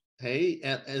something. Hey,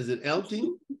 is it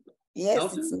Elton? Yes,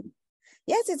 Elton? it's me.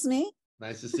 Yes, it's me.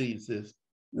 Nice to see you, sis.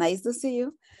 Nice to see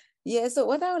you. Yeah, so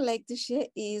what I would like to share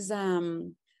is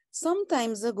some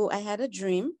times ago I had a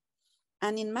dream,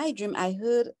 and in my dream I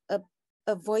heard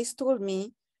a voice told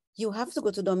me, you have to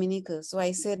go to Dominica. So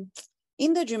I said,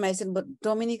 in the dream I said, but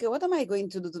Dominica, what am I going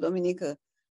to do to Dominica?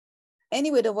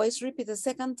 Anyway, the voice repeated a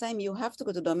second time, you have to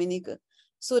go to Dominica.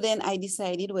 So then I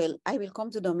decided, well, I will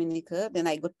come to Dominica. Then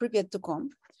I got prepared to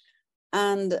come.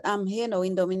 And I'm here now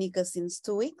in Dominica since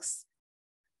 2 weeks.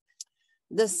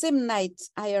 The same night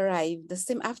I arrived, the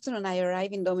same afternoon I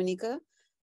arrived in Dominica.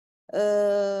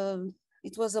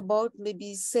 It was about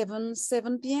maybe 7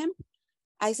 p.m.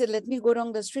 I said, let me go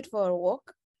down the street for a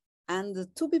walk. And the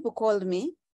 2 people called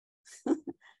me. And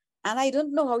I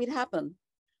don't know how it happened,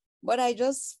 but I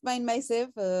just find myself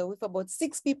with about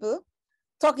 6 people,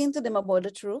 talking to them about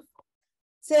the truth,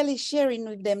 sharing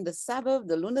with them the Sabbath,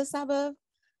 the lunar Sabbath,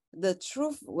 the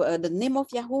truth, the name of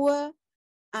Yahuwah.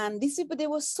 And these people, they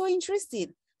were so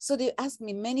interested. So they asked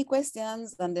me many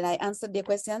questions, and then I answered their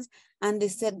questions. And they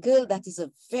said, girl, that is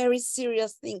a very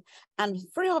serious thing. And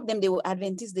 3 of them, they were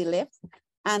Adventists, they left.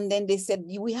 And then they said,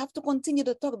 we have to continue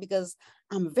to talk because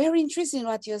I'm very interested in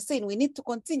what you're saying. We need to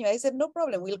continue. I said, no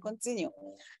problem, we'll continue.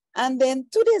 And then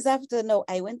 2 days after, no,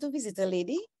 I went to visit a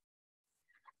lady,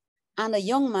 and a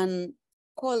young man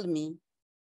called me.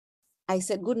 I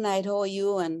said, good night, how are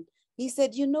you? And he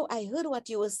said, I heard what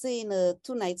you were saying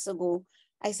 2 nights ago.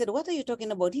 I said, what are you talking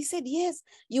about? He said, yes,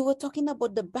 you were talking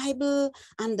about the Bible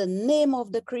and the name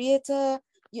of the Creator.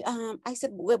 I said,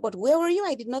 well, but where were you?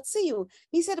 I did not see you.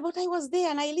 He said, but I was there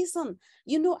and I listened.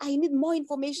 I need more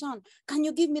information. Can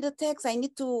you give me the text? I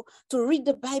need to read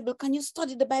the Bible. Can you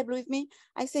study the Bible with me?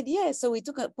 I said, yes. So we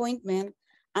took an appointment,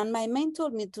 and my man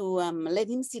told me to let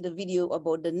him see the video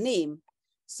about the name.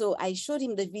 So I showed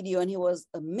him the video and he was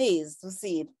amazed to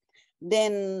see it.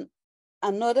 Then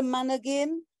another man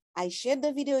again, I shared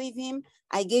the video with him.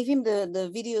 I gave him the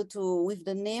video with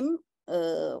the name,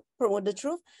 Promote the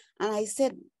Truth. And I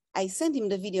sent him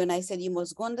the video and I said, you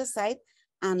must go on the site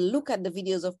and look at the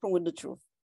videos of Promote the Truth.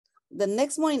 The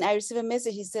next morning I received a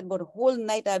message. He said, but the whole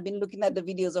night I've been looking at the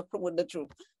videos of Promote the Truth.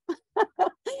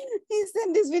 He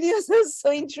said, these videos are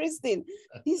so interesting.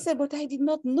 He said, but I did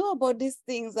not know about these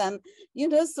things. And,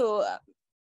 so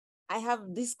I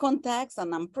have these contacts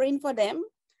and I'm praying for them.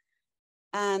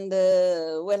 And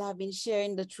well, I've been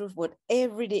sharing the truth, but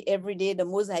every day, the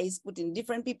Most High is putting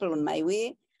different people on my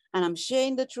way, and I'm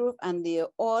sharing the truth, and they're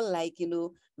all like,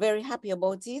 very happy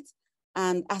about it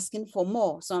and asking for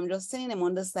more. So I'm just sending them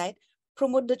on the site,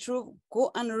 Promote the Truth,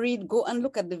 go and read, go and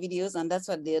look at the videos, and that's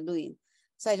what they're doing.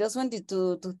 So I just wanted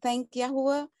to thank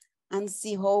Yahuwah and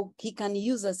see how he can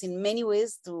use us in many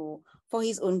ways for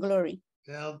his own glory.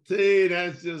 LT,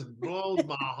 that just blows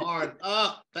my heart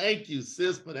up. Thank you,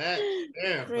 sis, for that.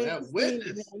 For that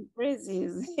witness.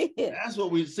 Praises. That's what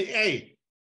we see. Hey,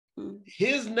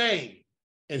 his name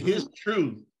and his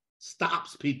truth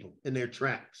stops people in their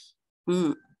tracks.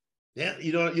 Yeah,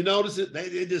 you notice it?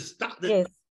 They just stop. Yes.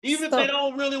 Even if they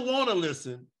don't really want to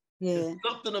listen, there's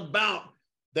something about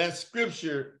that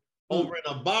scripture over in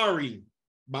Abarim,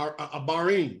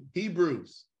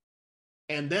 Hebrews.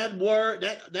 And that word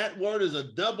is a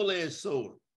double-edged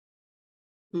sword.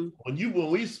 When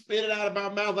we spit it out of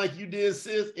our mouth like you did,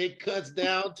 sis, it cuts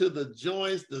down to the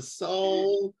joints, the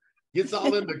soul, gets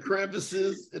all in the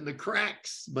crevices and the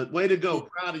cracks. But way to go,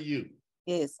 proud of you.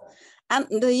 Yes. And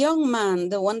the young man,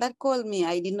 the one that called me,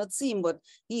 I did not see him, but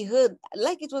he heard,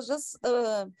 like it was just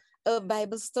a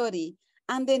Bible study.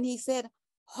 And then he said,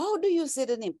 how do you say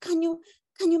the name? Can you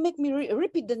make me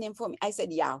repeat the name for me? I said,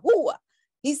 Yahuwah.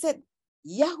 He said,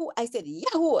 Yahoo. I said,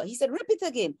 Yahuwah. He said, repeat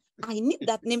again. I need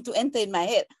that name to enter in my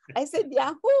head. I said,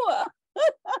 Yahuwah.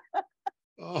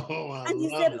 And he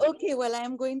said, okay, well, I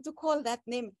am going to call that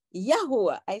name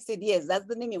Yahuwah. I said, yes, that's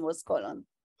the name you must call on.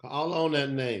 Call on that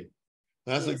name.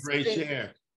 That's a great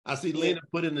share. I see Lena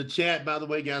put in the chat, by the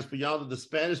way, guys, for y'all to the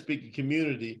Spanish-speaking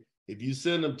community, if you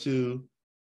send them to,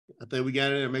 I think we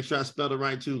got it there. Make sure I spelled it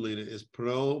right too, Lena. It's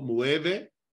Promueve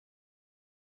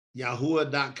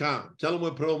Yahuwah.com. Tell them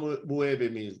what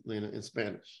promueve means, Lena, in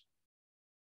Spanish.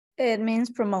 It means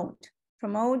promote.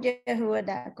 Promote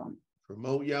Yahuwah.com.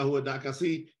 Promote Yahuwah.com.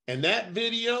 See, and that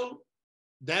video,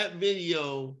 that's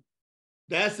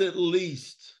at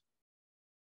least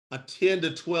a $10,000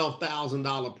 to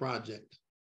 $12,000 project.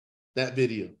 That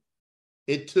video.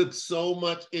 It took so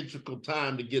much integral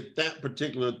time to get that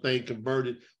particular thing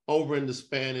converted over into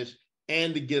Spanish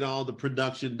and to get all the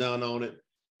production done on it.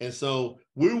 And so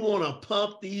we want to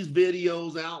pump these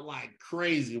videos out like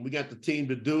crazy. We got the team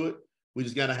to do it. We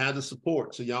just got to have the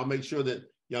support. So y'all make sure that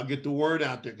y'all get the word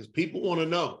out there because people want to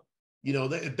know, you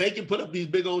know, if they can put up these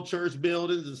big old church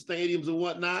buildings and stadiums and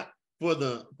whatnot for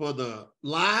the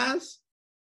lies,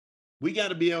 we got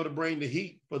to be able to bring the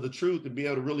heat for the truth and be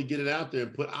able to really get it out there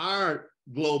and put our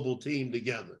global team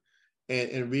together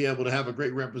and be able to have a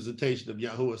great representation of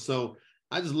Yahuwah. So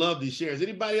I just love these shares.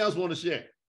 Anybody else want to share?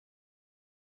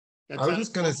 I was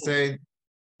just going to say,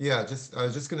 I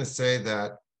was just going to say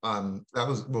that that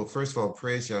was, well, first of all,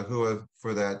 praise Yahuwah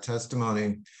for that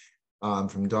testimony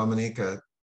from Dominica.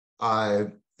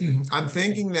 I'm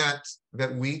thinking that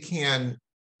we can,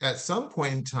 at some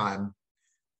point in time,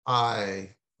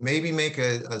 maybe make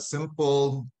a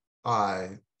simple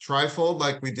trifold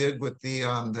like we did with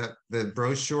the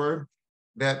brochure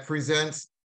that presents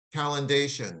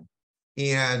calendation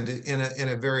and in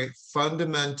a very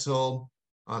fundamental,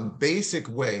 basic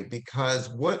way, because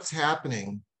what's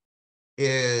happening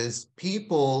is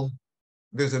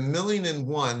there's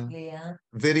 1,000,001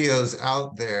 videos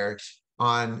out there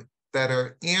that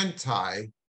are anti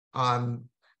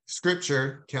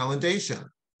scripture calendation.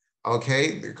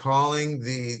 Okay, they're calling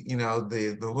the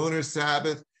lunar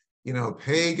Sabbath,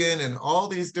 pagan and all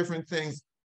these different things,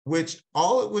 which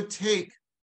all it would take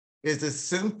is a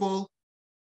simple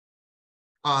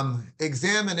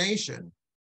examination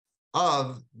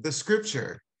of the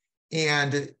scripture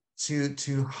and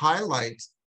to highlight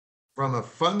from a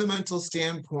fundamental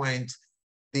standpoint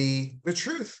the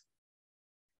truth,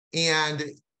 and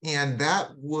that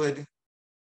would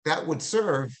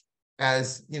serve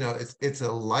as, it's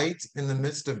a light in the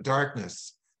midst of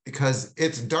darkness, because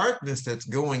it's darkness that's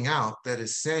going out that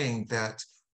is saying that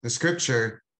the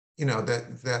scripture,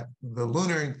 that the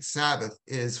lunar Sabbath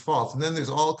is false. And then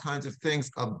there's all kinds of things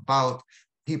about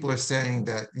people are saying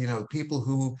that, people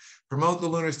who promote the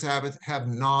lunar Sabbath have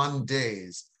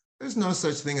non-days. There's no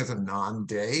such thing as a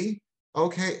non-day.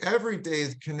 Okay, every day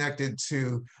is connected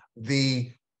to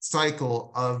the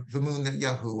cycle of the moon that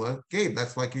Yahuwah gave.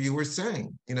 That's like you were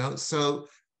saying, so,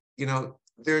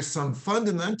 there's some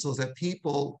fundamentals that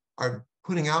people are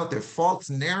putting out there, false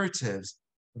narratives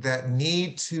that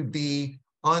need to be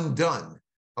undone,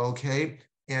 okay,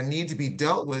 and need to be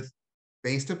dealt with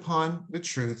based upon the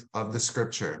truth of the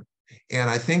scripture. And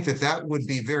I think that would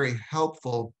be very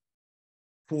helpful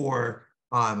to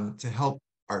help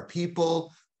our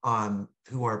people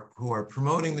who are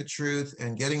promoting the truth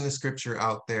and getting the scripture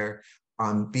out there,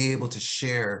 be able to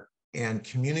share and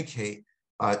communicate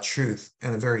truth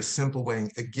in a very simple way,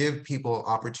 and give people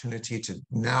opportunity to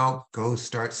now go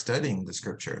start studying the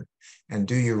scripture and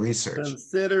do your research.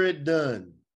 Consider it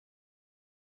done.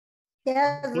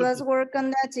 Yeah, let's work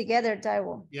on that together,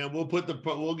 Taiwo. Yeah, we'll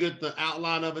get the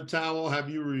outline of it, Taiwo, have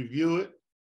you review it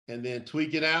and then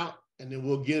tweak it out, and then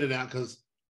we'll get it out, because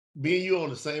me and you on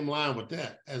the same line with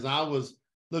that. As I was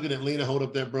looking at Lena hold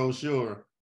up that brochure,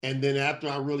 and then after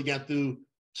I really got through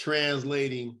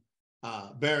translating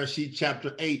Bereshit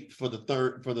chapter 8 for the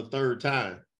third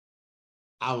time,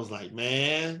 I was like,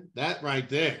 man, that right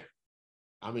there.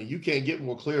 I mean, you can't get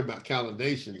more clear about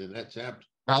calendation than that chapter.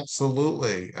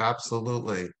 Absolutely.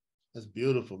 That's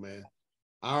beautiful, man.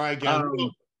 All right, guys.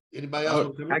 Anybody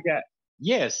else?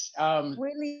 Yes.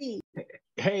 Willie.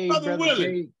 Hey, Brother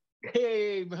Willie.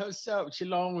 Hey, what's up?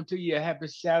 Shalom to you. Happy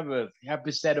Sabbath.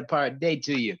 Happy set apart day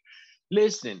to you.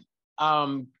 Listen,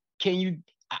 can you?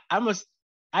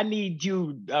 I need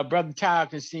you, Brother Tyler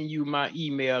can send you my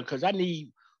email, because I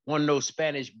need one of those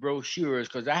Spanish brochures,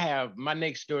 because I have my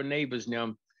next door neighbors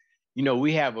now.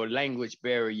 We have a language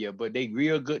barrier, but they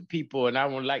real good people, and I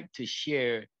would like to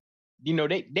share.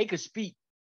 They could speak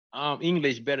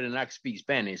English better than I can speak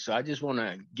Spanish, so I just want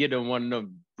to get them one of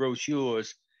the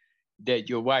brochures that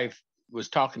your wife was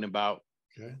talking about.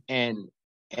 Okay.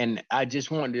 And I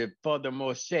just wanted to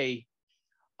furthermore say,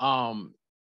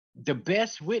 the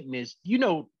best witness,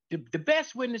 the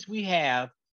best witness we have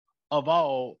of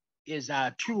all is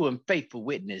our true and faithful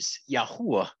witness,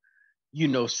 Yahuwah.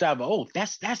 Sabaoth,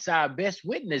 that's our best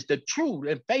witness, the true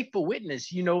and faithful witness,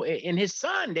 and his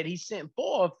son that he sent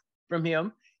forth from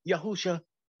him, Yahushua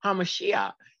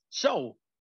HaMashiach. So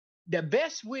the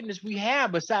best witness we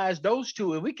have besides those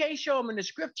two, if we can't show them in the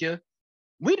scripture,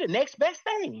 we the next best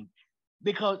thing.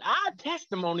 Because our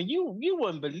testimony, you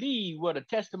wouldn't believe what a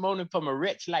testimony from a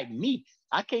wretch like me.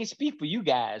 I can't speak for you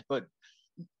guys, but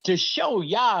to show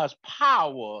y'all's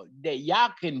power that y'all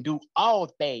can do all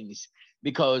things.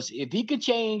 Because if he could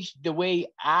change the way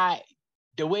that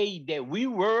we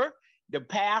were, the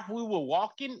path we were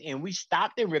walking, and we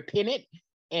stopped and repented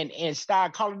and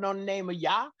started calling on the name of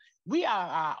Yah, we are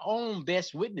our own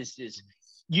best witnesses.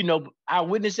 You know, our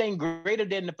witness ain't greater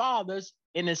than the Father's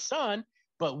and the Son,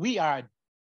 but we are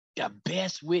the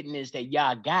best witness that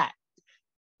y'all got,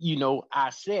 you know,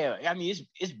 ourselves. I mean,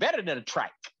 it's better than a trike.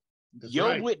 That's Your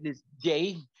right. witness,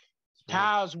 Jay, That's right.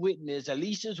 Kyle's witness,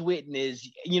 Alicia's witness,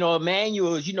 you know,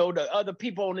 Emmanuel's, you know, the other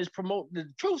people on this promote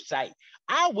the truth site.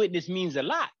 Our witness means a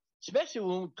lot,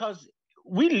 especially because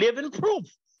we live in proof,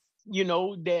 you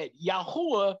know, that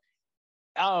Yahuwah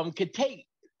could take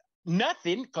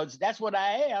nothing, because that's what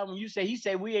I am. When you say, he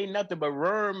said we ain't nothing but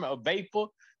worm or vapor,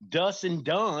 dust and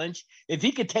dunge. If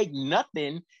he could take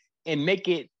nothing and make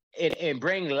it and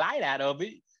bring light out of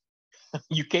it,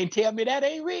 you can't tell me that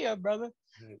ain't real, brother.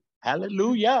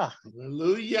 Hallelujah.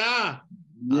 Hallelujah.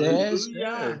 Yes,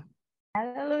 Hallelujah.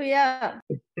 Hallelujah.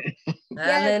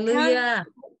 Hallelujah.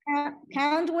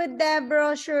 Count with that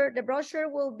brochure. The brochure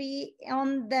will be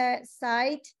on the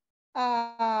site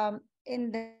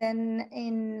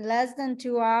in less than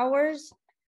 2 hours.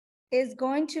 It's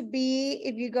going to be,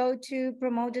 if you go to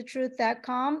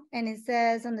promotethetruth.com and it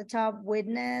says on the top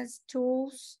witness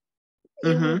tools,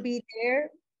 it will be there.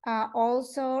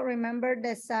 Also remember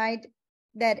the site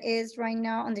that is right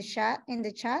now on the chat,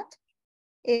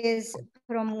 is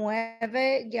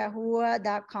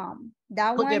promueveyahua.com.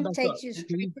 That Put that one back takes up. you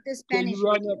straight to the Spanish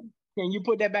reading. Can you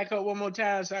put that back up one more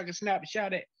time so I can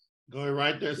snapshot it? Go ahead,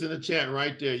 right there. It's in the chat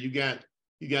right there. You got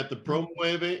the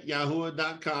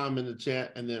promueveyahua.com in the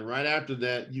chat. And then right after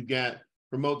that, you got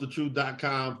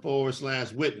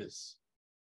promotethetruth.com/witness.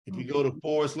 If you go to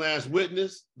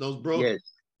 /witness, those broke. Yes.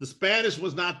 The Spanish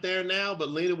was not there now, but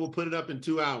Lena will put it up in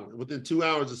 2 hours. Within 2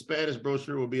 hours, the Spanish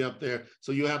brochure will be up there.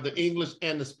 So you have the English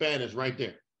and the Spanish right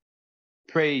there.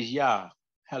 Praise Yah.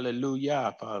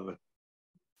 Hallelujah, Father.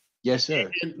 Yes,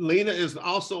 sir. And Lena is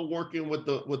also working with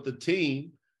the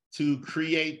team to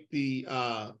create the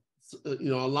a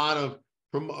lot of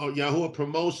Yahuwah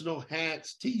promotional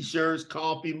hats, t-shirts,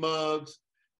 coffee mugs,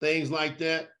 things like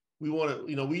that. We want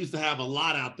to, we used to have a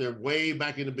lot out there way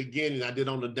back in the beginning. I did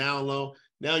on the down low.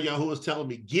 Now Yahuwah is telling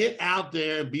me, get out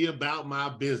there and be about my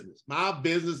business. My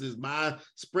business is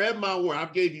spread my word. I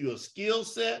gave you a skill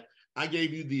set. I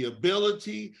gave you the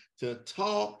ability to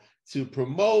talk, to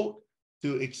promote,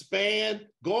 to expand.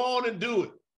 Go on and do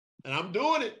it. And I'm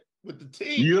doing it with the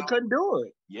team. You can do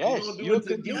it. Yes, you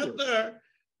can do it together.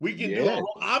 We can do it.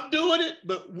 I'm doing it,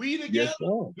 but we together,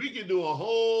 we can do a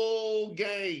whole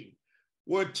game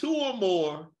where 2 or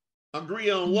more agree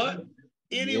on what?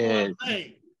 Any one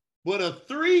thing. But a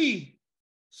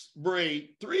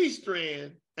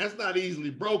 3-strand, that's not easily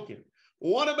broken.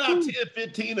 What about 10,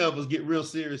 15 of us get real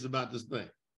serious about this thing?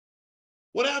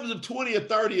 What happens if 20 or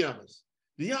 30 of us?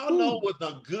 Do y'all know with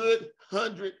a good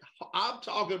 100, I'm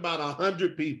talking about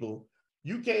 100 people,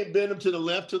 you can't bend them to the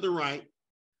left, to the right.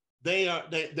 You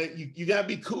got to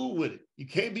be cool with it. You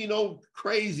can't be no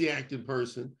crazy acting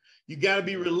person. You got to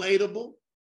be relatable.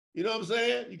 You know what I'm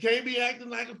saying? You can't be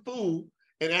acting like a fool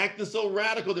and acting so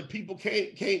radical that people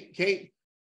can't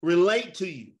relate to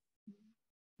you.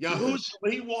 Yahushua,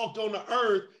 when he walked on the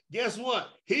earth, guess what?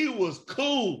 He was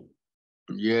cool.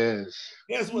 Yes.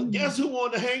 Guess what? Guess who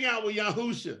wanted to hang out with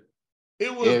Yahushua?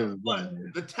 It was what?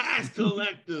 The tax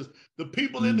collectors, the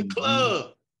people in the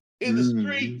club, in the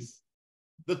streets,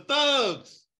 the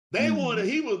thugs. They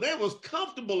was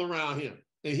comfortable around him.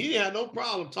 And he had no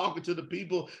problem talking to the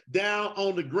people down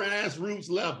on the grassroots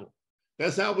level.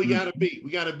 That's how we got to be.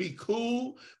 We got to be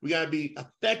cool. We got to be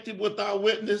effective with our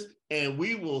witness, and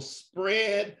we will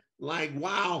spread like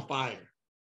wildfire.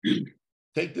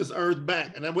 Take this earth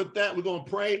back. And then with that, we're going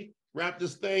to pray, wrap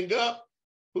this thing up.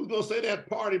 Who's going to say that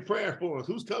party prayer for us?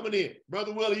 Who's coming in?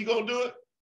 Brother Willie, you going to do it?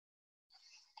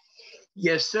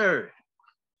 Yes, sir.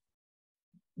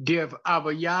 Dear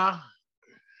Abba Yah,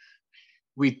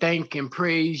 we thank and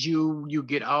praise you. You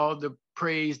get all the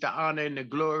praise, the honor, and the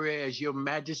glory as your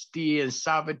majesty and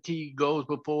sovereignty goes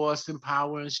before us in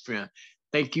power and strength.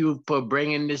 Thank you for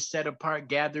bringing this set apart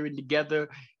gathering together.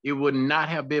 It would not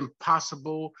have been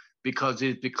possible because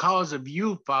it's because of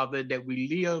you, Father, that we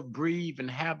live, breathe,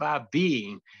 and have our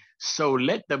being. So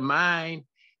let the mind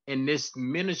in this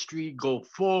ministry go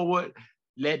forward.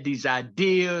 Let these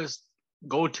ideas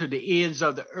go to the ends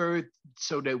of the earth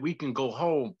so that we can go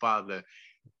home, Father.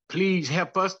 Please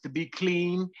help us to be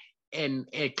clean and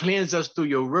cleanse us through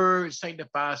your word,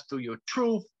 sanctify us through your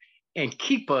truth, and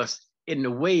keep us in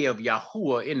the way of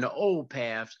Yahuwah, in the old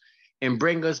paths, and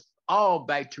bring us all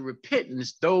back to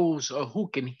repentance, those who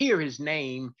can hear his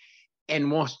name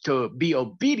and wants to be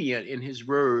obedient in his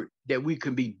word, that we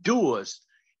can be doers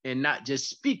and not just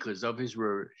speakers of his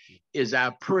word, is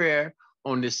our prayer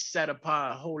on this set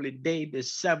apart holy day,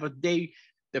 this seventh day,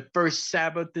 the first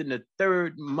Sabbath in the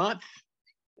third month,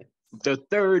 the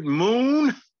third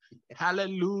moon.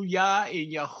 Hallelujah.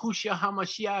 In Yahushua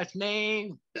HaMashiach's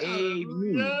name.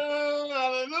 Amen.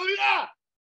 Hallelujah.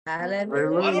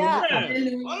 Hallelujah.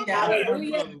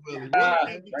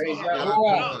 Praise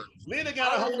Yahuwah. Lena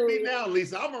got to hold me now,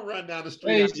 Lisa. I'm going to run down the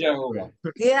street. Praise Yahuwah.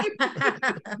 Yeah.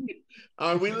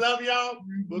 All right, we love y'all.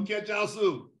 We'll catch y'all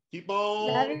soon. Keep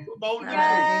on promoting the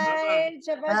Bye.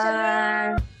 Shabbat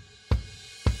shalom.